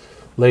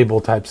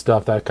label type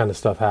stuff. That kind of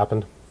stuff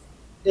happened.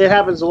 It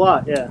happens a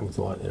lot, yeah. It's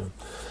a lot, yeah.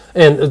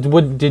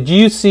 And did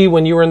you see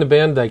when you were in the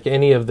band like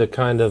any of the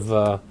kind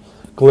of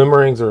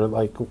glimmerings or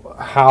like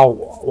how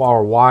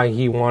or why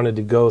he wanted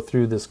to go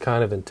through this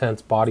kind of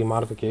intense body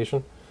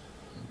modification?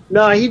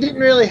 No, he didn't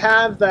really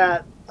have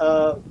that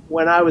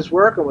when I was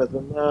working with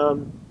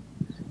him.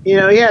 You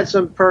know, he had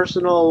some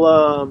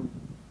personal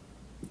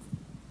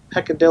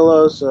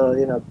peccadillos,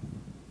 you know,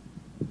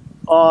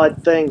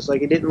 odd things. Like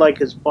he didn't like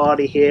his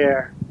body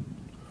hair,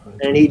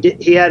 and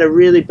he had a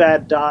really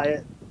bad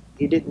diet.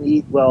 He didn't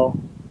eat well,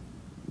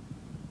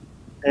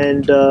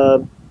 and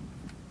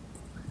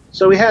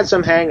so we had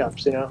some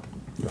hang-ups, you know.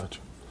 Gotcha.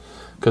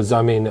 Because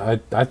I mean,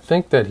 I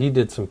think that he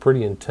did some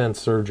pretty intense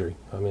surgery.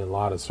 I mean, a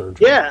lot of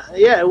surgery. Yeah,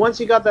 yeah. Once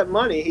he got that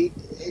money,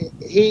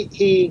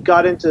 he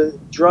got into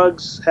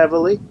drugs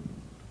heavily,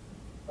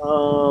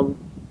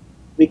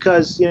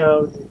 because you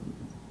know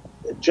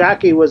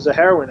Jackie was a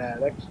heroin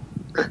addict.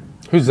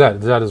 Who's that?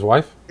 Is that his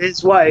wife?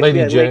 His wife, Lady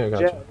yeah, J. Lady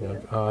Gotcha. J. Yeah.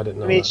 Oh, I didn't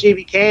know. I mean, that. she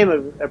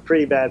became a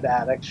pretty bad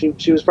addict.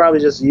 She was probably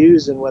just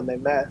using when they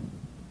met.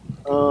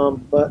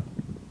 But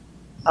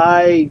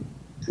I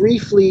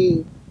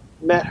briefly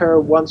met her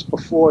once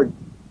before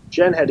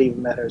Jen had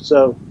even met her,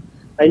 so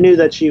I knew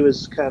that she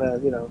was kind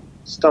of, you know,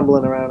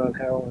 stumbling around on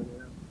heroin. You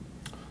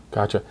know?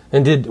 Gotcha.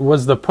 And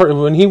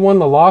when he won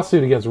the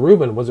lawsuit against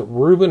Rubin, was it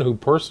Rubin who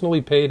personally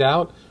paid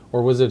out,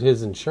 or was it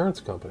his insurance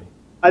company?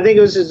 I think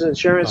it was his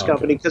insurance Okay.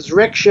 company, because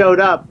Rick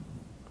showed up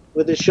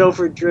with a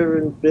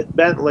chauffeur-driven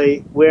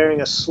Bentley wearing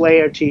a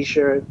Slayer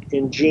T-shirt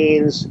in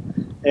jeans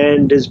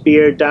and his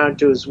beard down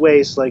to his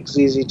waist like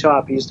ZZ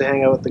Top. He used to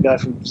hang out with the guy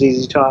from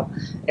ZZ Top,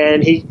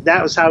 and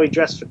that was how he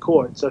dressed for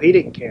court, so he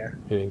didn't care.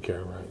 He didn't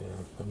care, right? Yeah,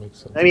 that makes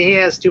sense. I mean, he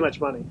has too much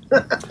money.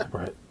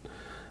 Right.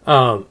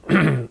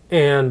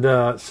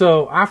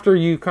 So after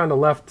you kind of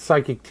left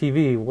Psychic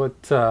TV,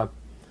 what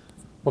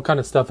kind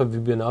of stuff have you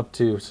been up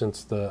to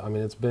since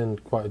it's been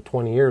quite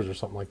 20 years or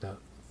something like that?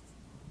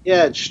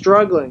 Yeah, it's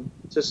struggling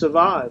to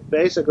survive,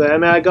 basically. I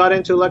mean, I got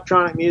into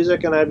electronic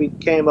music and I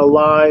became a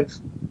live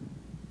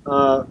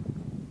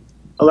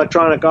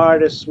electronic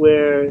artist,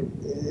 where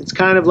it's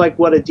kind of like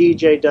what a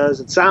DJ does.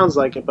 It sounds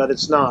like it, but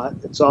it's not.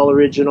 It's all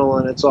original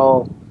and it's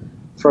all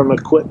from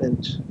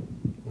equipment.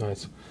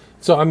 Nice.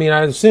 So, I mean,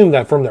 I assume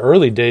that from the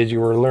early days you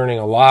were learning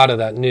a lot of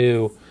that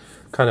new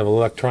kind of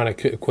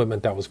electronic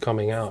equipment that was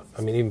coming out.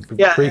 I mean, even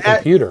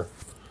pre-computer.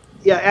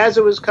 As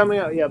it was coming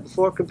out. Yeah,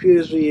 before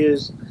computers were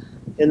used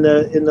in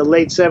the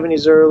late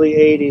 70s, early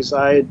 80s,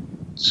 I had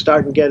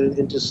started getting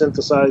into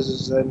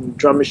synthesizers and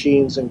drum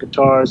machines and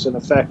guitars and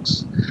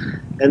effects,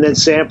 and then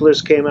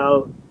samplers came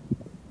out.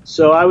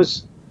 So I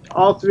was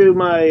all through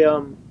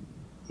my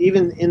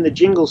even in the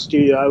jingle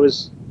studio.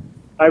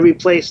 I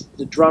replaced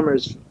the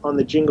drummers on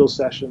the jingle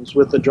sessions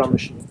with the drum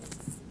machine.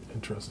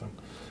 Interesting.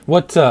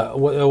 What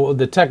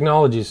the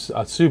technology's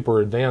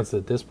super advanced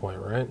at this point,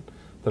 right?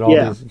 That all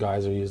these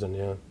guys are using.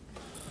 Yeah.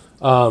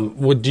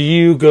 Do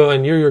you go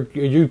and are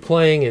you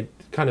playing at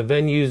kind of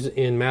venues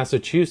in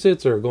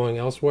Massachusetts or going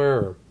elsewhere?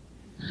 Or?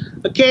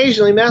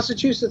 Occasionally,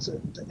 Massachusetts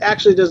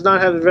actually does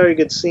not have a very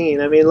good scene.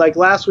 I mean, like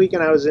last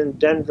weekend I was in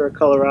Denver,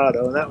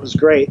 Colorado, and that was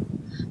great.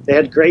 They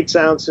had a great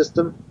sound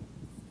system.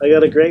 I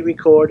got a great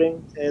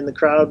recording, and the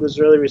crowd was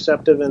really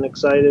receptive and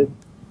excited.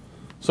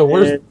 So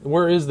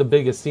where is the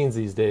biggest scenes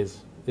these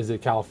days? Is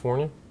it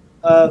California?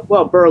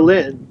 Well,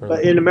 Berlin.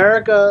 But in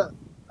America,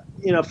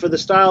 for the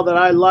style that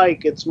I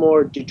like, it's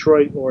more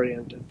Detroit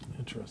oriented.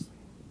 Interesting.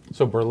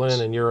 So Berlin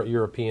and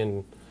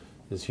European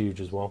is huge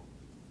as well.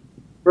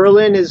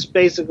 Berlin is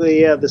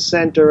basically the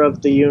center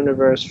of the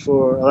universe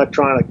for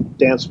electronic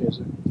dance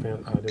music. Yeah,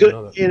 I didn't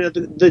know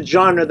that. The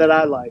genre that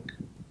I like.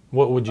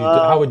 What would you?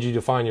 How would you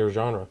define your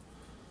genre?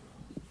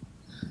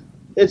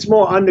 It's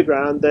more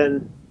underground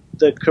than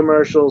the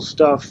commercial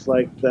stuff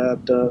like that.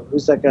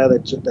 Who's that guy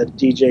that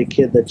DJ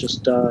kid that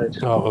just died?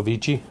 Oh,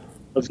 Avicii.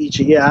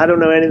 Avicii. Yeah, I don't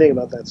know anything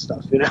about that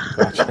stuff.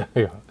 Gotcha.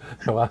 Yeah.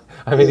 Well,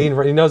 I mean,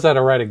 he knows how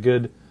to write a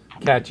good,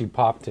 catchy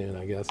pop tune,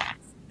 I guess.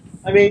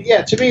 I mean,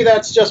 yeah. To me,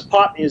 that's just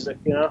pop music.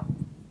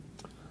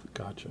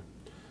 Gotcha.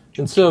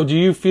 And so, do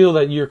you feel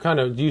that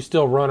do you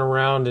still run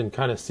around and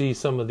kind of see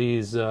some of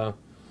these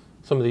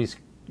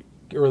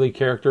early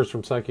characters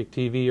from Psychic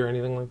TV or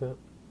anything like that?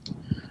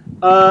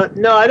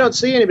 No, I don't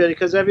see anybody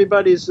because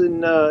everybody's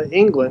in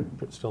England.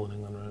 It's still in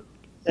England, right?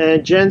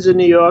 And Jen's in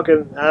New York,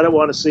 and I don't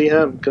want to see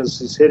him because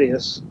he's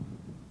hideous.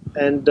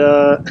 And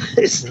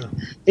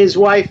his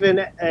wife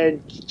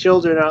and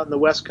children out in the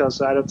West Coast,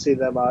 so I don't see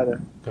them either.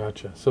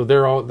 Gotcha. So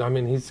they're all, I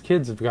mean, his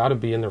kids have got to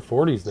be in their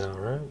 40s now,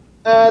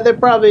 right? They're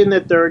probably in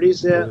their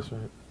 30s, yeah. 30s,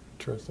 right.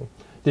 Interesting.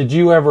 Did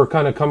you ever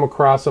kind of come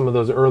across some of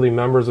those early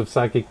members of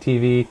Psychic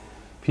TV?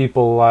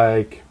 People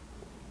like,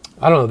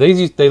 I don't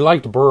know, they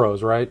liked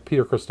Burroughs, right?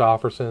 Peter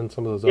Christopherson,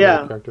 some of those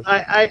other characters.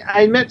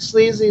 I met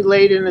Sleazy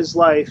late in his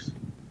life.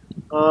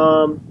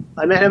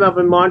 I met him up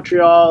in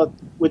Montreal,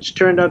 which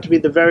turned out to be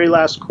the very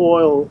last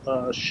Coil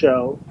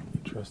show.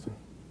 Interesting.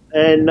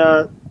 And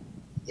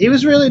he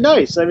was really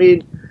nice. I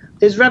mean,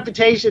 his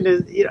reputation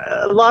is,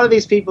 a lot of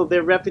these people,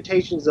 their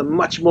reputations are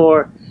much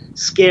more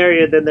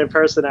scarier than their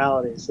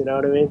personalities, you know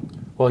what I mean?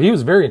 Well, he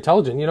was very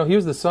intelligent. He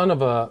was the son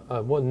of a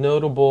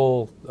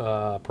notable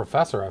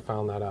professor. I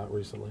found that out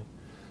recently.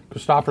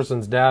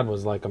 Christopherson's dad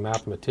was like a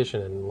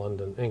mathematician in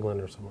London,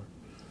 England or somewhere.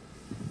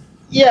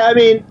 Yeah, I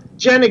mean,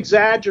 Jen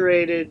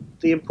exaggerated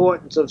the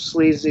importance of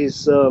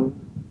Sleazy's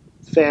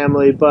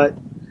family, but,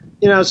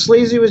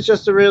 Sleazy was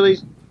just a really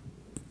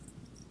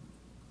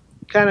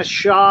kind of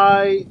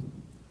shy,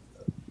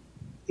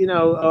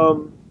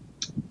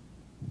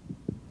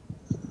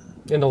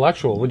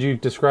 intellectual. Would you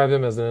describe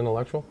him as an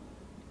intellectual?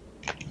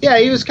 Yeah,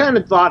 he was kind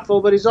of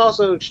thoughtful, but he's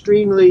also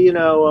extremely,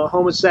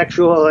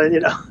 homosexual,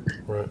 and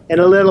right. and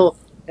a little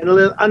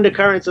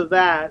undercurrents of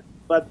that.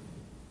 But,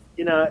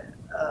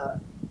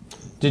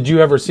 did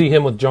you ever see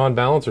him with John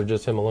Balance or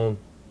just him alone?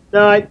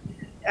 No,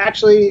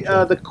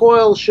 the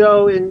Coil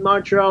show in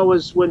Montreal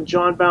was when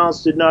John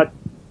Balance did not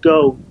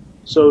go,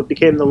 so it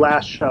became the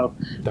last show.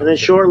 And then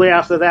shortly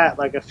after that,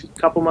 like a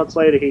couple months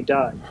later, he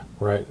died.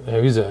 Right.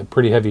 He's a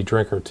pretty heavy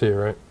drinker too,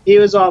 right? He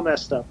was all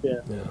messed up, yeah.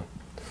 Yeah.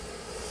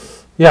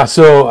 Yeah,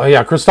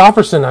 so,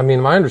 Christopherson, I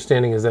mean, my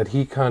understanding is that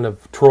he kind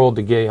of trolled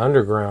the gay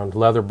underground,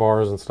 leather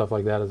bars and stuff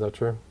like that. Is that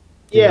true?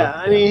 Yeah,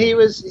 I mean, he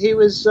was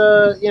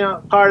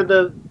part of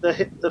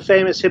the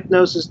famous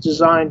Hypnosis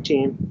design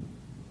team.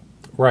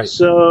 Right.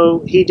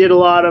 So he did a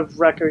lot of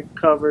record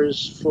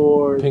covers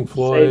for Pink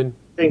Floyd,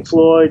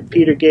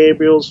 Peter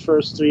Gabriel's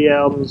first 3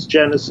 albums,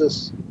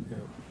 Genesis.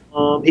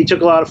 Yeah. He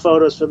took a lot of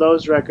photos for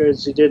those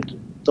records. He did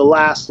the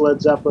last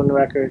Led Zeppelin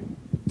record,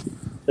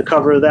 the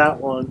cover of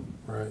that one.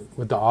 Right,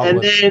 with the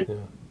obelisk. And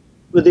then,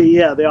 with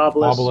the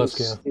obelisk. Obelisk,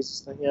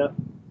 yeah. Yeah.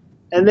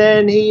 And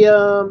then he,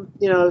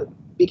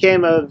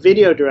 became a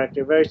video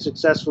director, very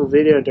successful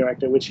video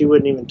director, which he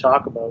wouldn't even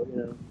talk about.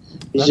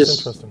 He's That's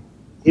interesting.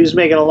 He was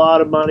making a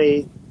lot of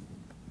money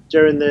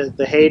during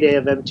the heyday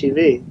of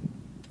MTV.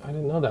 I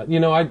didn't know that.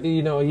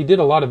 He did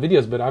a lot of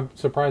videos, but I'm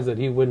surprised that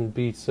he wouldn't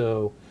be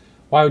so.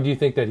 Why would you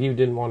think that he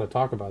didn't want to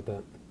talk about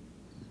that?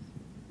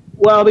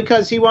 Well,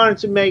 because he wanted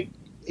to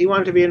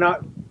be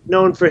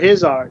known for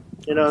his art,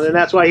 and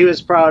that's why he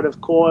was proud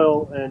of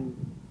Coil, and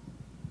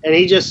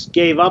he just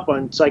gave up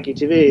on Psychic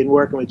TV and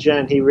working with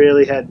Jen. He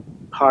really had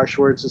harsh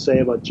words to say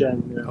about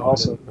Jen.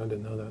 Also, I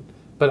didn't know that.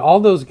 But all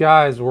those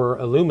guys were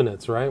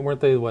Illuminates, right?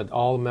 Weren't they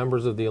all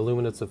members of the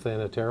Illuminates of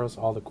Thanateros,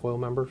 all the Coil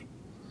members?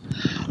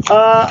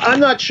 I'm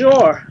not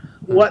sure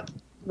what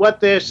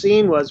their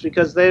scene was,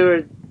 because they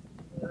were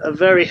a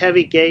very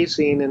heavy gay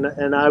scene,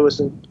 and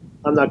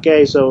I'm not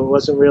gay, so it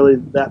wasn't really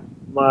that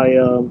my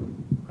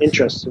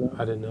interest.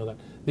 I didn't know that.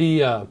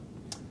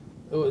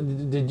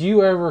 Did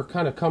you ever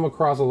kind of come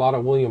across a lot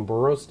of William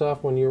Burroughs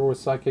stuff when you were with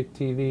Psychic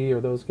TV or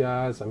those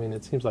guys? I mean,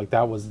 it seems like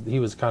he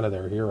was kind of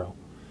their hero.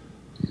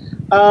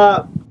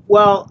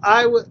 Well,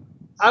 I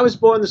was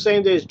born the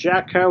same day as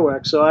Jack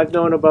Kerouac, so I've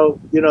known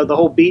about the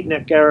whole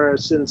beatnik era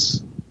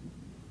since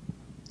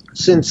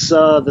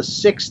the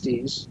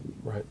 '60s,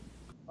 right?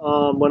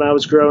 When I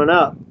was growing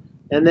up,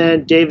 and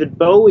then David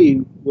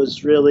Bowie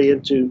was really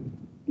into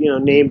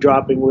name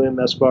dropping William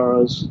S.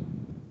 Burroughs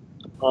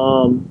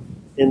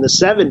in the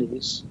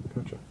 '70s.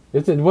 Gotcha.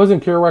 It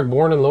wasn't Kerouac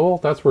born in Lowell?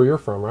 That's where you're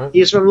from, right?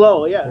 He's from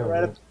Lowell, yeah.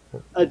 Right.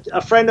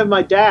 A friend of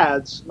my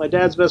dad's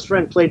best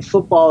friend, played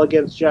football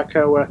against Jack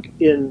Kerouac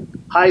in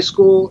high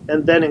school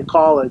and then in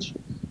college,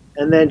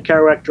 and then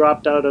Kerouac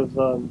dropped out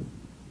of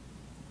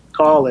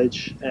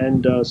college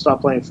and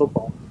stopped playing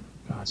football.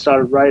 Gotcha.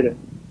 Started writing.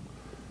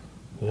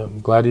 Yeah, I'm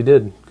glad he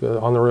did.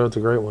 On the Road's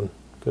a great one.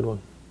 Good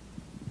one.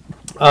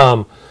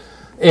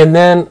 And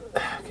then,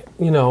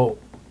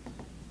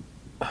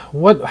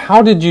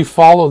 how did you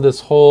follow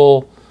this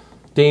whole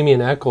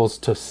Damien Echols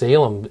to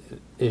Salem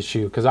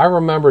issue? Because I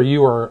remember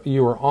you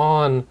were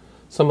on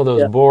some of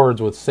those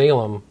boards with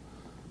Salem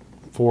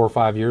 4 or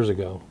 5 years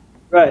ago.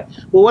 Right.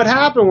 Well, what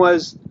happened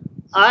was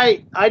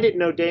I didn't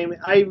know Damien.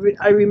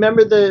 I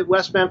remember the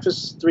West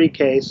Memphis 3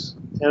 case,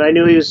 and I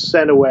knew he was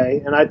sent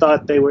away, and I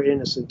thought they were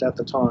innocent at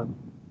the time.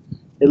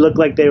 It looked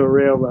like they were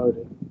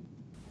railroaded.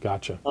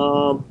 Gotcha.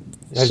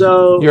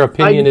 So your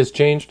opinion has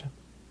changed?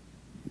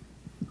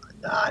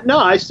 No,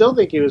 I still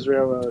think he was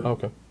railroaded.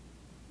 Okay.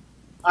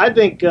 I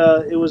think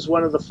it was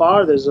one of the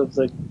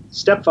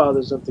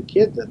stepfathers of the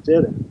kid that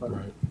did it. But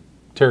right.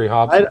 Terry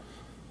Hobbs?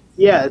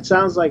 Yeah, it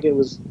sounds like it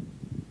was.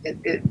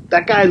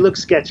 That guy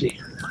looks sketchy.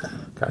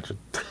 Gotcha.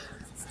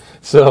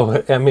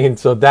 So, I mean,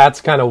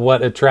 that's kind of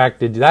what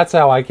attracted you. That's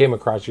how I came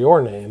across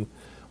your name,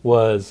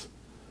 was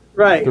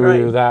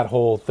through that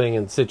whole thing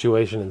and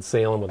situation in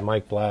Salem with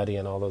Mike Blatty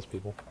and all those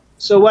people.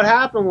 So what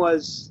happened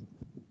was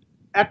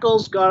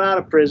Echols got out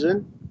of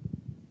prison,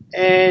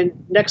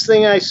 and next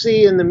thing I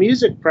see in the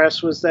music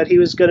press was that he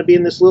was going to be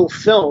in this little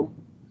film,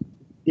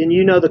 and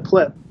the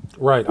clip.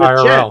 Right,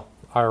 IRL,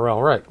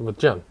 right, with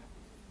Jen.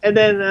 And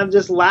then I'm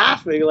just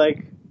laughing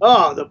like,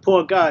 oh, the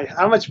poor guy.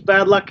 How much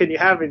bad luck can you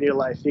have in your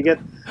life? You get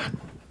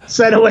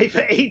sent away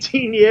for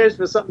 18 years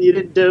for something you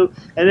didn't do,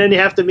 and then you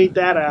have to meet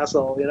that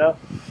asshole,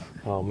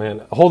 Oh,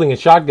 man. Holding a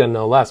shotgun,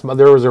 no less.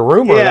 There was a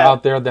rumor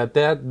out there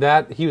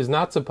that he was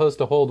not supposed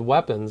to hold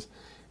weapons,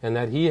 and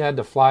that he had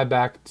to fly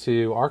back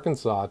to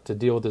Arkansas to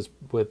deal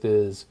with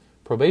his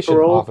probation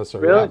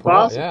officer. Really?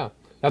 Yeah.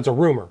 That's a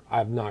rumor.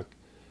 I don't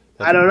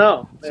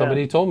know.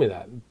 Somebody told me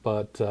that.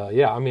 But,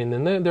 I mean,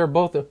 and they're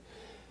both...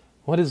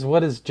 What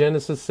does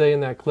Genesis say in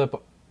that clip?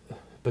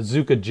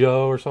 Bazooka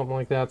Joe or something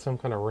like that? Some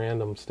kind of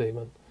random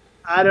statement?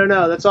 I don't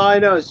know. That's all I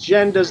know is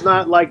Jen does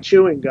not like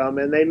chewing gum,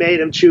 and they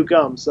made him chew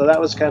gum, so that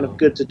was kind of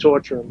good to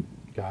torture him.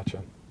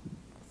 Gotcha.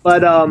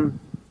 But, I mean,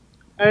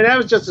 that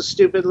was just a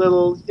stupid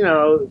little,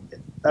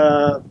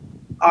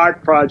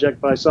 art project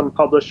by some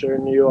publisher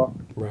in New York.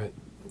 Right.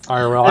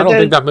 IRL. I don't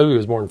think that movie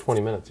was more than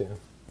 20 minutes, yeah.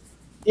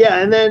 Yeah,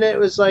 and then it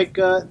was like,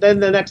 then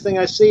the next thing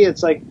I see,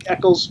 it's like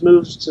Echols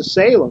moves to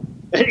Salem,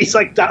 and he's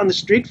like down the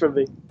street from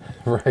me.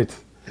 Right.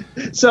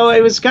 So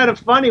it was kind of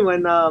funny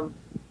when,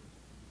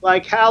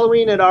 like,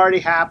 Halloween had already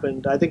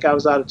happened. I think I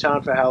was out of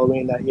town for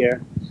Halloween that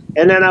year.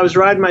 And then I was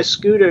riding my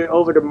scooter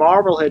over to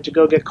Marblehead to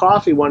go get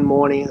coffee one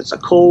morning. It's a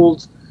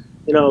cold,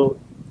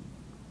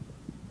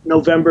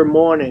 November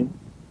morning.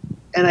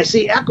 And I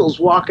see Echols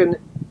walking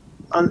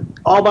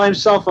all by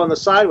himself on the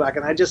sidewalk.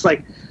 And I just,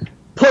 like,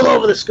 pull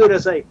over the scooter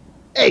and say,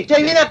 "Hey,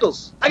 Damien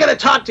Echols, I got to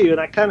talk to you."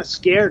 And I kind of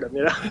scared him,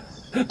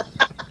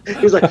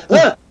 He's like,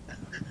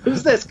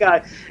 who's this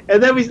guy?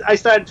 And then I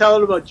started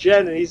telling him about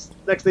Jen, and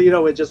next thing you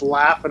know, we're just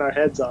laughing our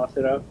heads off,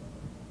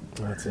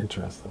 That's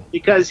interesting.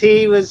 Because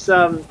he was,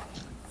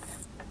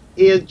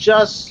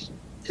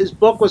 his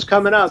book was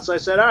coming out, so I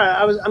said, all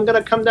right, I'm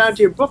going to come down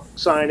to your book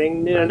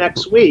signing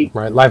next week.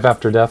 Right, Life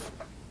After Death.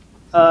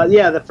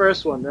 Yeah, the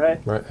first one, right?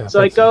 Right. Yeah,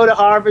 so I go to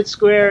Harvard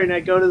Square, and I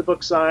go to the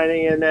book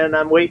signing, and then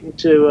I'm waiting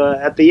to,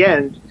 at the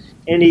end,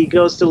 and he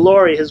goes to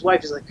Lori, his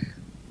wife. He's like,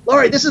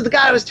 Lori, this is the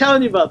guy I was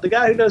telling you about, the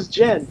guy who knows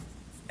Jen.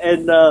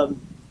 And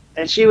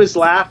she was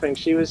laughing.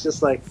 She was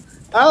just like,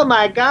 oh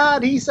my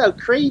God, he's so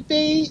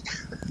creepy.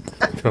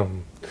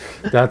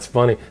 That's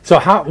funny. So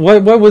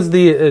what was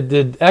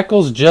did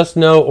Eccles just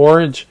know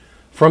Orridge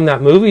from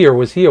that movie, or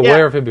was he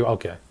aware of him?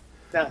 Okay.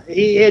 No,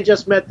 he had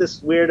just met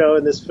this weirdo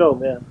in this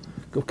film, yeah.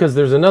 Because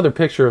there's another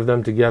picture of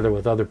them together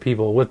with other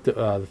people, with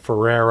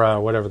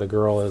Ferrera, whatever the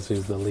girl is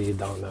who's the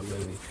lead on that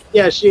movie.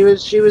 Yeah, she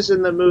was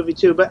in the movie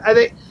too. But I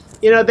think,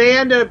 they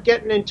ended up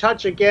getting in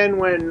touch again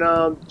when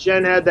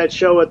Jen had that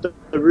show at the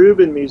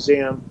Rubin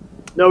Museum.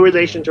 No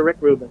relation to Rick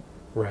Rubin.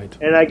 Right.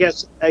 And I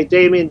guess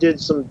Damien did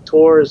some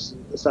tours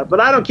and stuff. But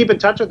I don't keep in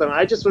touch with him.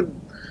 I just would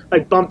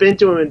bump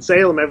into him in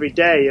Salem every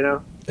day,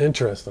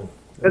 Interesting.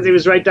 Because he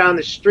was right down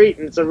the street,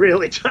 and it's a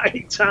really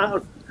tiny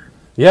town.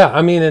 Yeah,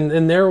 I mean,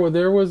 and there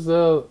was,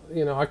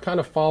 I kind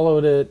of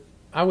followed it,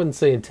 I wouldn't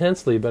say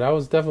intensely, but I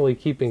was definitely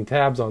keeping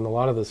tabs on a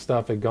lot of the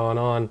stuff that had gone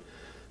on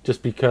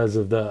just because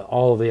of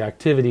all of the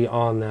activity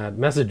on that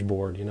message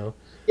board,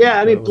 Yeah,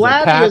 I mean,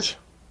 Vlad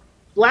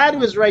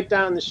was right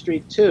down the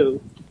street,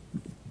 too.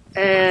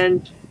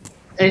 And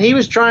he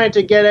was trying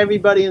to get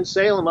everybody in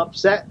Salem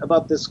upset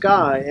about this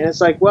guy. And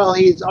it's like, well,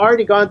 he's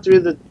already gone through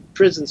the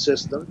prison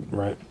system.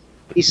 Right.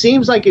 He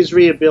seems like he's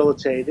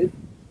rehabilitated.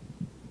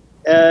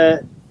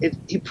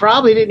 He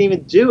probably didn't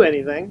even do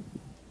anything.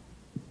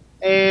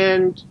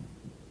 And,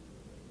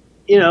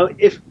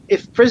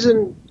 if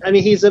prison, I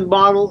mean, he's a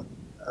model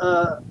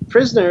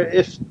prisoner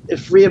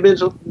if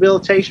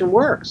rehabilitation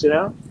works,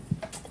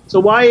 So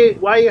why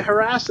are you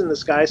harassing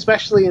this guy,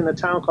 especially in a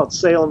town called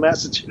Salem,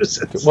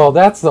 Massachusetts? Well,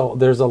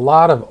 there's a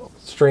lot of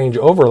strange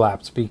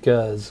overlaps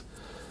because,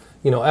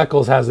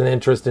 Eccles has an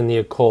interest in the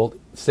occult.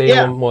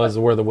 Salem was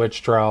where the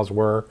witch trials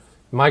were.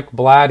 Mike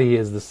Blatty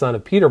is the son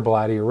of Peter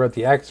Blatty, who wrote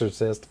The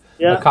Exorcist,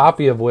 a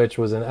copy of which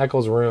was in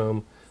Eccles'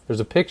 room.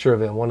 There's a picture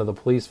of it in one of the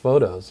police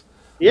photos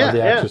of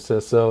The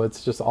Exorcist. So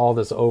it's just all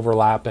this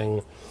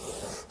overlapping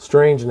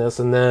strangeness.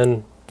 And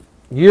then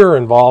you're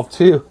involved,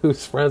 too,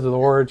 who's friends with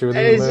Orridge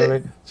within the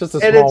movie. It's just a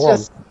small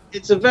world.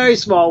 It's a very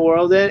small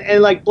world.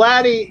 And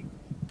Blatty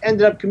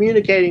ended up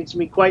communicating to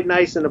me quite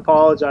nice and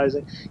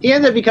apologizing. He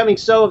ended up becoming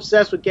so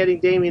obsessed with getting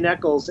Damien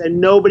Eccles,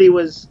 and nobody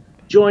was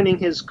joining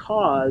his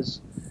cause,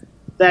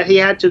 that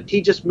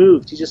he just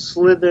moved. He just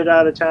slithered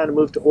out of town and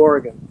moved to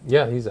Oregon.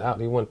 Yeah, he's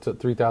out. He went to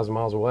 3,000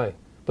 miles away.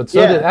 But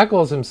so did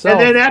Eccles himself.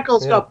 And then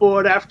Eccles got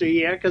bored after a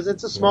year because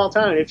it's a small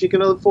town. If you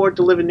can afford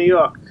to live in New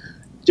York,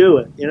 do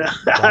it.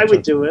 Gotcha. I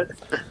would do it.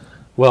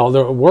 Well,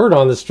 the word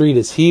on the street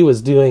is he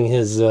was doing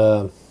his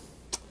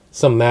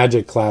some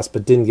magic class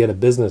but didn't get a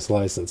business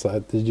license.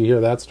 Did you hear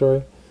that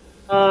story?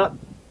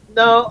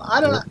 No, I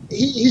don't know.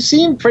 He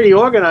seemed pretty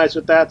organized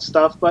with that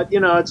stuff, but,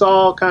 it's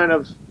all kind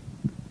of,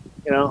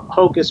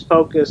 hocus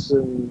pocus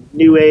and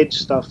new age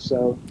stuff.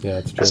 So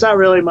that's not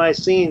really my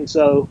scene.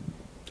 So,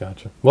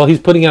 gotcha. Well, he's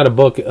putting out a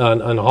book on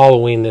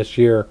Halloween this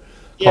year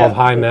called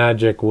High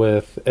Magic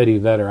with Eddie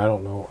Vedder. I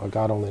don't know.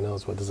 God only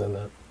knows what is in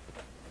that.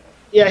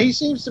 Yeah, he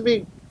seems to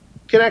be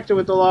connected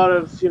with a lot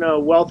of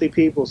wealthy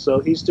people, so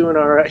he's doing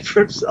all right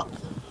for himself.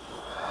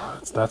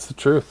 That's the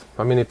truth.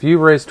 I mean, if you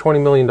raise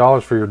 $20 million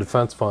for your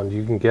defense fund,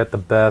 you can get the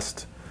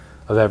best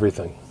of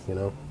everything.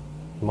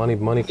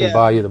 Money can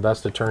buy you the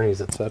best attorneys,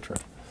 etc.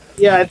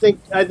 Yeah, I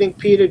think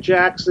Peter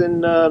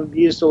Jackson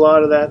used a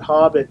lot of that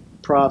Hobbit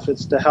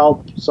profits to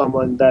help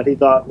someone that he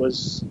thought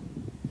was,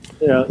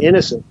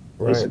 innocent,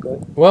 basically.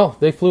 Right. Well,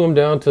 they flew him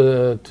down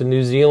to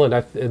New Zealand.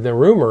 The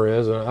rumor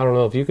is, and I don't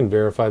know if you can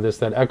verify this,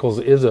 that Eccles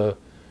is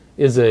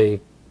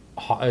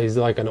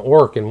like an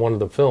orc in one of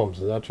the films.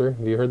 Is that true?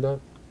 Have you heard that?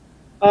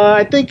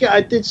 I think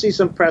I did see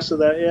some press of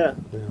that. Yeah.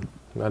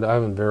 I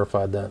haven't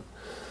verified that.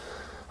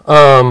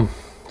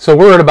 So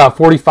we're at about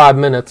 45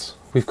 minutes.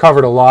 We've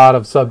covered a lot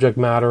of subject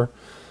matter,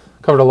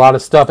 covered a lot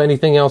of stuff.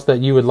 Anything else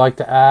that you would like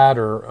to add,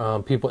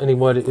 or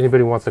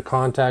anybody wants to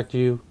contact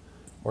you,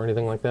 or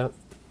anything like that?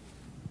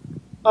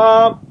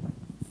 Well,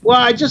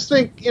 I just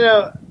think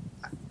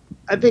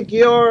I think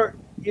you're.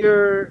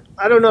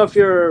 I don't know if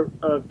you're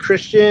a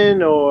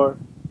Christian or.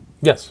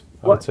 Yes,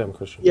 I would say I'm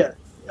Christian. Yeah.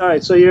 All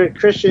right. So you're a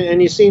Christian,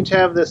 and you seem to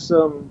have this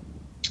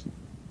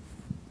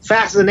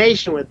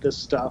fascination with this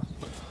stuff.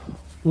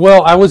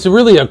 Well, I was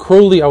really a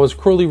Crowley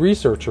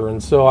researcher,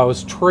 and so I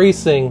was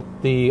tracing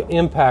the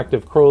impact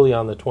of Crowley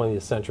on the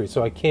 20th century.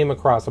 So I came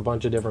across a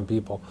bunch of different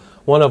people,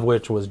 one of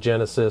which was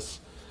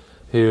Genesis,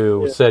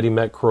 who said he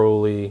met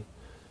Crowley,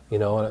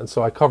 and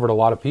so I covered a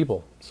lot of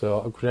people.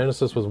 So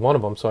Genesis was one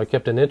of them, so I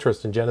kept an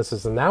interest in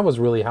Genesis, and that was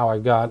really how I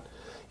got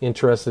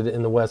interested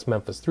in the West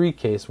Memphis 3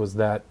 case, was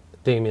that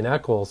Damien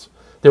Eccles,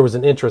 there was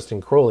an interest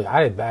in Crowley.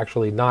 I had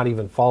actually not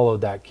even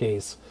followed that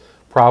case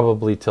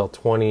probably till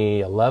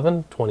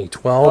 2011,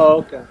 2012. Oh,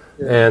 okay.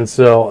 Yeah. And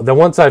so then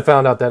once I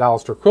found out that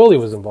Aleister Crowley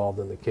was involved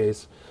in the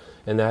case,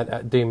 and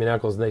that Damien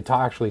Eccles, and they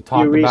actually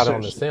talked about it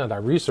on the stand, I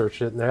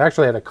researched it, and I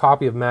actually had a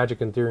copy of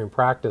Magic in Theory and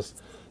Practice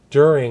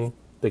during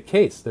the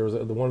case. There was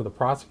one of the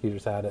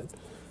prosecutors had it,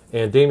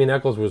 and Damien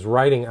Eccles was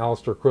writing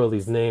Aleister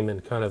Crowley's name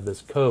in kind of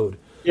this code.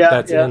 Yeah,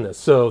 that's yeah. in this.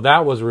 So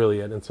that was really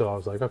it. And so I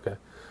was like, okay,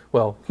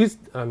 well,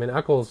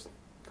 Eccles.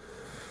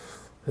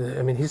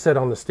 I mean, he said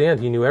on the stand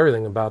he knew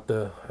everything about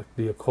the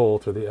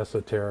occult or the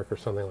esoteric or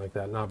something like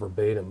that, not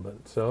verbatim,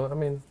 but so I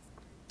mean,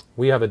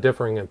 we have a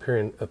differing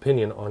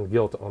opinion on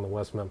guilt on the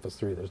West Memphis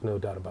Three. There's no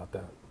doubt about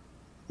that.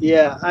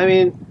 Yeah, I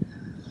mean,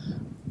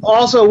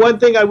 also one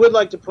thing I would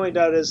like to point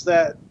out is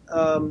that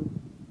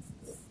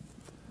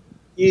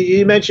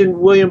you mentioned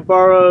William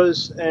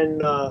Burroughs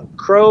and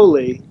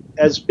Crowley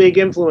as big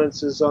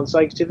influences on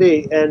Psych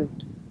TV,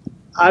 and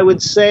I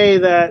would say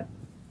that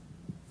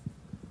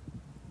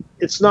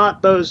it's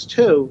not those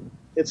two.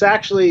 It's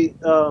actually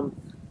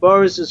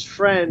Burroughs'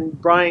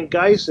 friend, Brian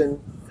Geisen,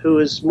 who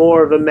is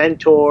more of a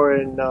mentor,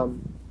 and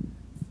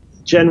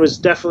Jen was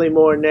definitely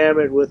more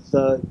enamored with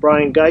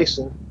Brian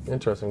Geisen.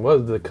 Interesting. What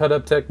was the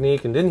cut-up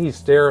technique? And didn't he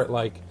stare at,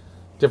 like,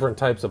 different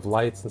types of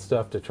lights and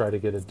stuff to try to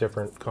get a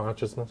different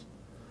consciousness?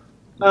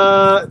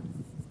 I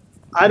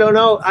don't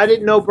know. I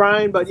didn't know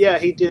Brian, but yeah,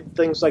 he did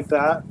things like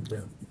that. Yeah.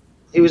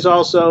 He was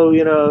also,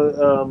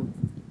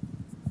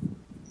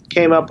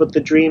 came up with the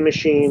Dream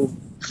Machine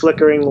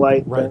flickering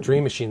light Right, thing.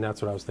 Dream Machine,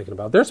 that's what I was thinking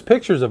about. There's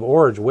pictures of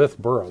Orge with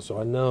Burroughs, so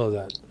I know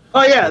that.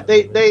 Oh yeah,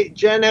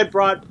 Jen had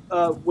brought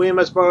William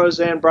S. Burroughs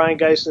and Brian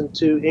Geisen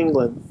to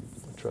England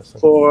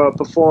for a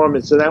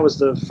performance, and that was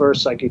the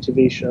first Psyche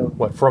TV show.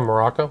 What, from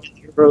Morocco?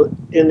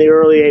 In the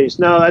early 80s.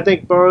 No, I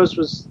think Burroughs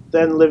was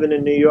then living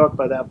in New York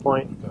by that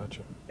point.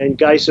 Gotcha. And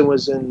Geisen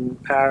was in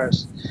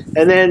Paris.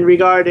 And then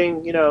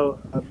regarding,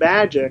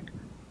 magic,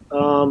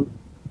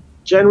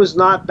 Jen was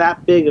not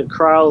that big a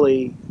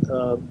Crowley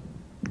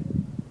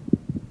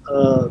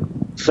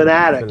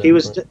fanatic. He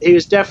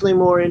was definitely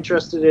more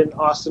interested in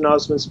Austin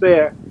Osman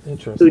Spare,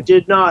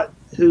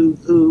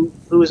 who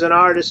was an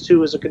artist who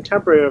was a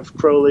contemporary of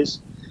Crowley's,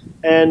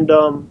 and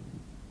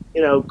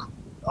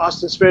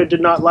Austin Spare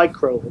did not like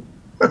Crowley.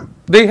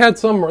 They had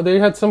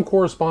some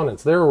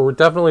correspondence. They were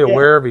definitely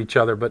aware of each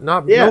other, but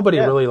nobody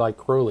really liked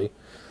Crowley.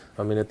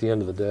 I mean, at the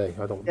end of the day,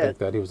 I don't think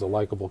that he was a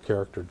likable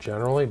character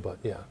generally, but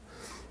yeah.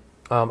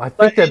 I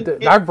think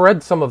I've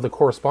read some of the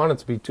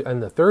correspondence in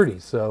the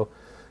 30s, so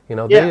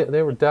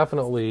they were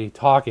definitely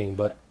talking,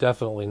 but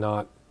definitely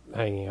not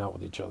hanging out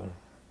with each other.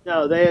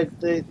 No,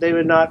 they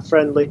were not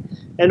friendly.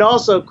 And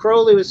also,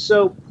 Crowley was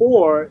so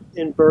poor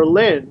in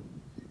Berlin,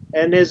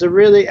 and there's a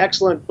really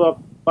excellent book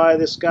by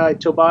this guy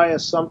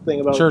Tobias something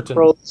about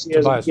Crowley's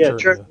years.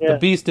 The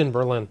Beast in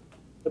Berlin.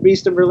 The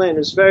Beast in Berlin.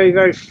 It's very,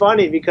 very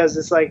funny because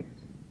it's like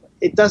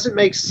it doesn't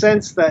make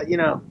sense that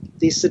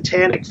these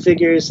satanic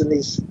figures and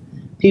these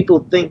people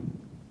think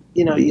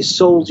you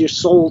sold your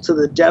soul to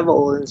the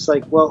devil, and it's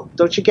like, well,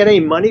 don't you get any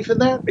money for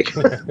that?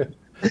 Because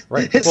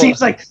right. It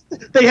seems like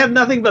they have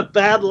nothing but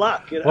bad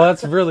luck. Well,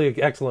 that's really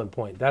an excellent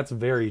point. That's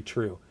very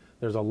true.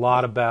 There's a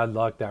lot of bad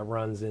luck that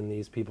runs in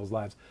these people's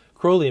lives.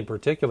 Crowley in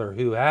particular,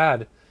 who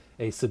had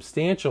a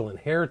substantial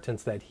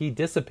inheritance that he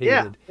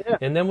dissipated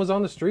and then was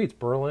on the streets,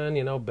 Berlin,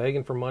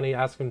 begging for money,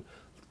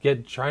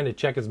 trying to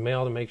check his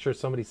mail to make sure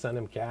somebody sent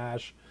him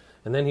cash,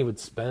 and then he would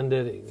spend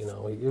it.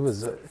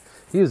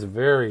 He was a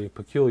very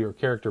peculiar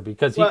character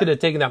because he could have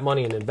taken that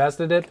money and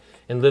invested it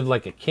and lived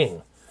like a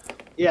king.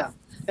 Yeah,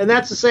 and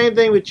that's the same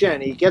thing with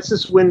Jen. He gets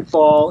this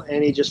windfall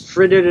and he just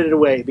frittered it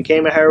away.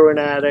 Became a heroin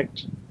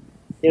addict.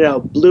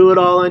 Blew it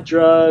all on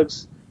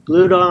drugs,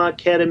 blew it all on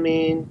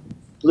ketamine,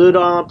 blew it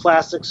all on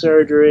plastic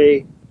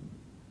surgery,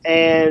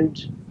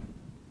 and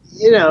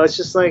it's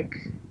just like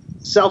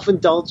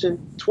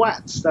self-indulgent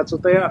twats. That's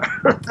what they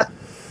are.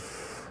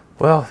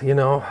 Well,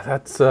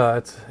 that's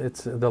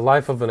it's the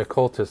life of an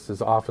occultist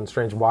is often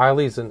strange.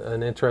 Wiley's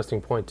an interesting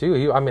point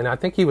too. I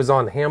think he was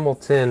on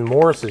Hamilton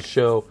Morris's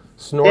show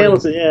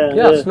snorting.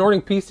 Hamilton,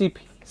 snorting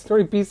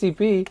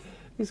PCP.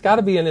 He's got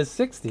to be in his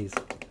 60s.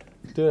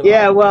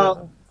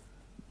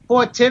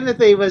 Poor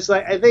Timothy was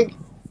like, I think,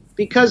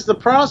 because the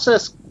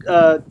process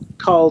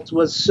cult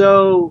was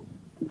so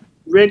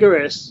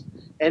rigorous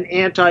and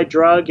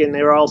anti-drug, and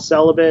they were all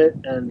celibate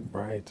and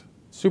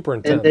super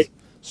intense.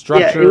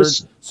 Structured,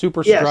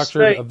 super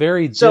structured,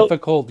 very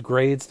difficult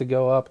grades to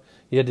go up.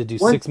 You had to do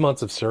 6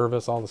 months of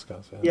service, all this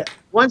stuff. Yeah.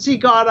 Once he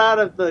got out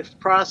of the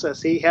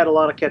process, he had a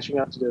lot of catching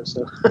up to do.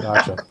 So.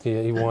 Gotcha.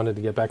 He wanted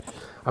to get back.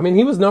 I mean,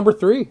 he was number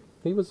 3.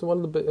 He was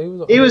one of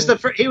the. He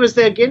was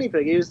their guinea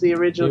pig. He was the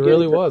original. He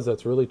really was.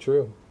 That's really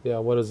true. Yeah.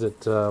 What is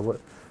it?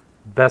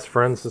 Best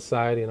Friends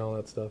Society and all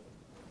that stuff.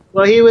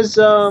 Well, he was.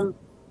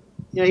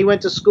 He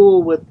went to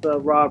school with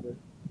Robert.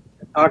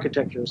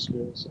 Architecture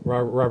schools.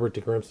 Robert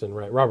de Grimston,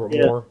 right? Robert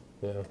Moore.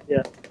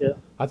 Yeah.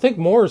 I think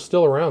Moore is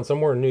still around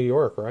somewhere in New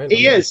York, right?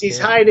 He is. He's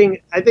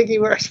hiding. I think he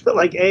works for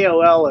like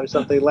AOL or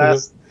something.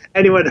 Last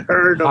anyone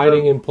heard of him.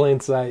 Hiding in plain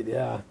sight.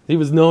 Yeah, he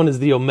was known as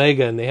the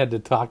Omega, and they had to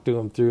talk to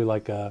him through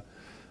like a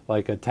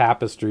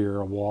tapestry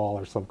or a wall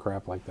or some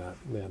crap like that.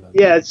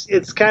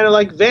 It's kind of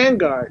like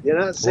Vanguard,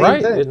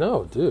 same thing.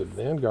 No, dude,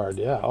 Vanguard.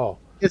 Yeah. Oh.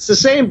 It's the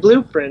same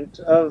blueprint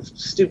of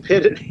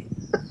stupidity.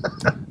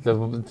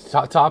 The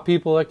top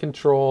people that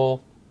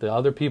control, the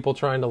other people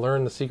trying to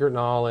learn the secret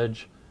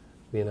knowledge,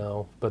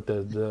 but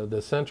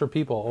the center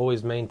people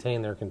always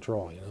maintain their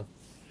control,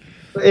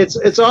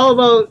 It's all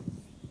about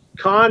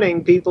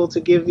conning people to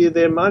give you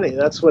their money.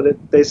 That's what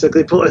it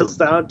basically boils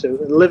down to,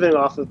 and living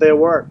off of their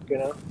work, you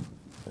know.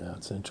 Yeah,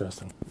 it's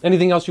interesting.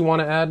 Anything else you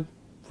want to add,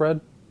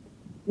 Fred?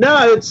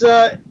 No,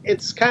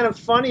 it's kind of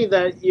funny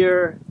that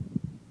you're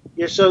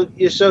so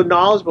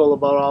knowledgeable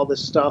about all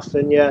this stuff,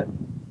 and yet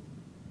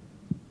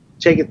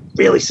take it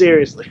really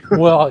seriously.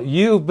 Well,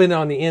 you've been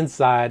on the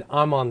inside.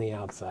 I'm on the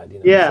outside. You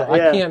know? Yeah, so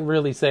yeah. I can't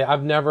really say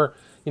I've never.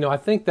 You know, I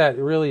think that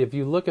really, if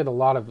you look at a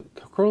lot of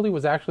Crowley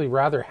was actually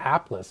rather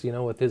hapless. You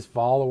know, with his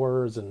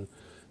followers and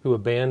who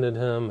abandoned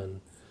him,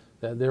 and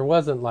there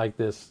wasn't like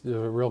this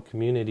real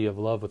community of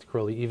love with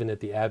Crowley, even at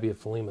the Abbey of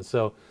Fatima.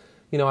 So,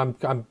 you know,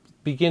 I'm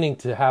beginning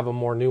to have a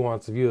more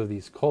nuanced view of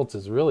these cults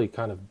as really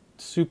kind of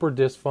super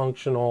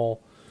dysfunctional.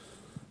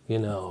 You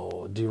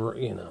know,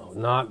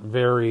 not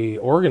very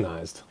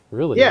organized.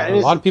 Really, Yeah, and a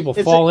lot of people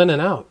fall in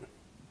and out.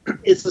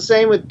 It's the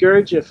same with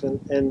Gurdjieff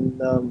and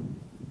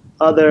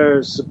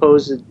other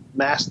supposed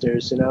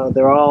masters. You know,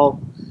 they're all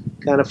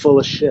kind of full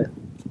of shit.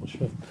 Well,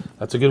 sure.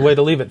 That's a good way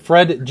to leave it.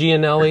 Fred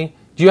Giannelli.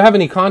 Do you have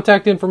any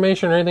contact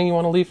information or anything you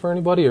want to leave for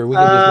anybody, or we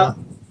can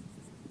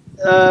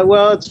just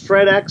well, it's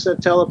FredX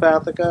at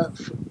Telepathica,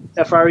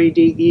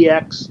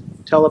 FREDEX,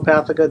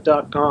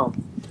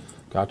 telepathica.com.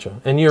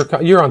 Gotcha. And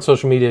you're on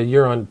social media.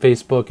 You're on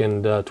Facebook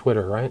and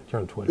Twitter, right?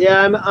 You're on Twitter.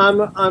 Yeah,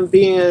 I'm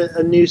being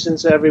a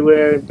nuisance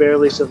everywhere and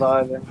barely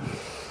surviving.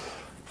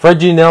 Fred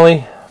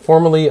Giannelli,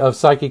 formerly of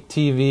Psychic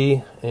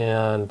TV,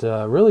 and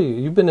really,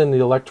 you've been in the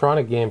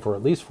electronic game for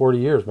at least 40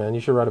 years, man.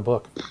 You should write a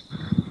book.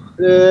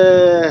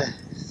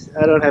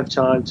 I don't have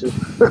time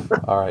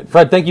to. All right,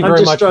 Fred. Thank you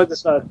very much.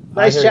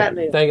 Nice chatting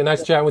to you. Thank you.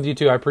 Nice chatting with you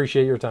too. I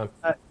appreciate your time.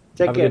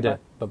 Take Have care. a good day.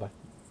 Bye bye.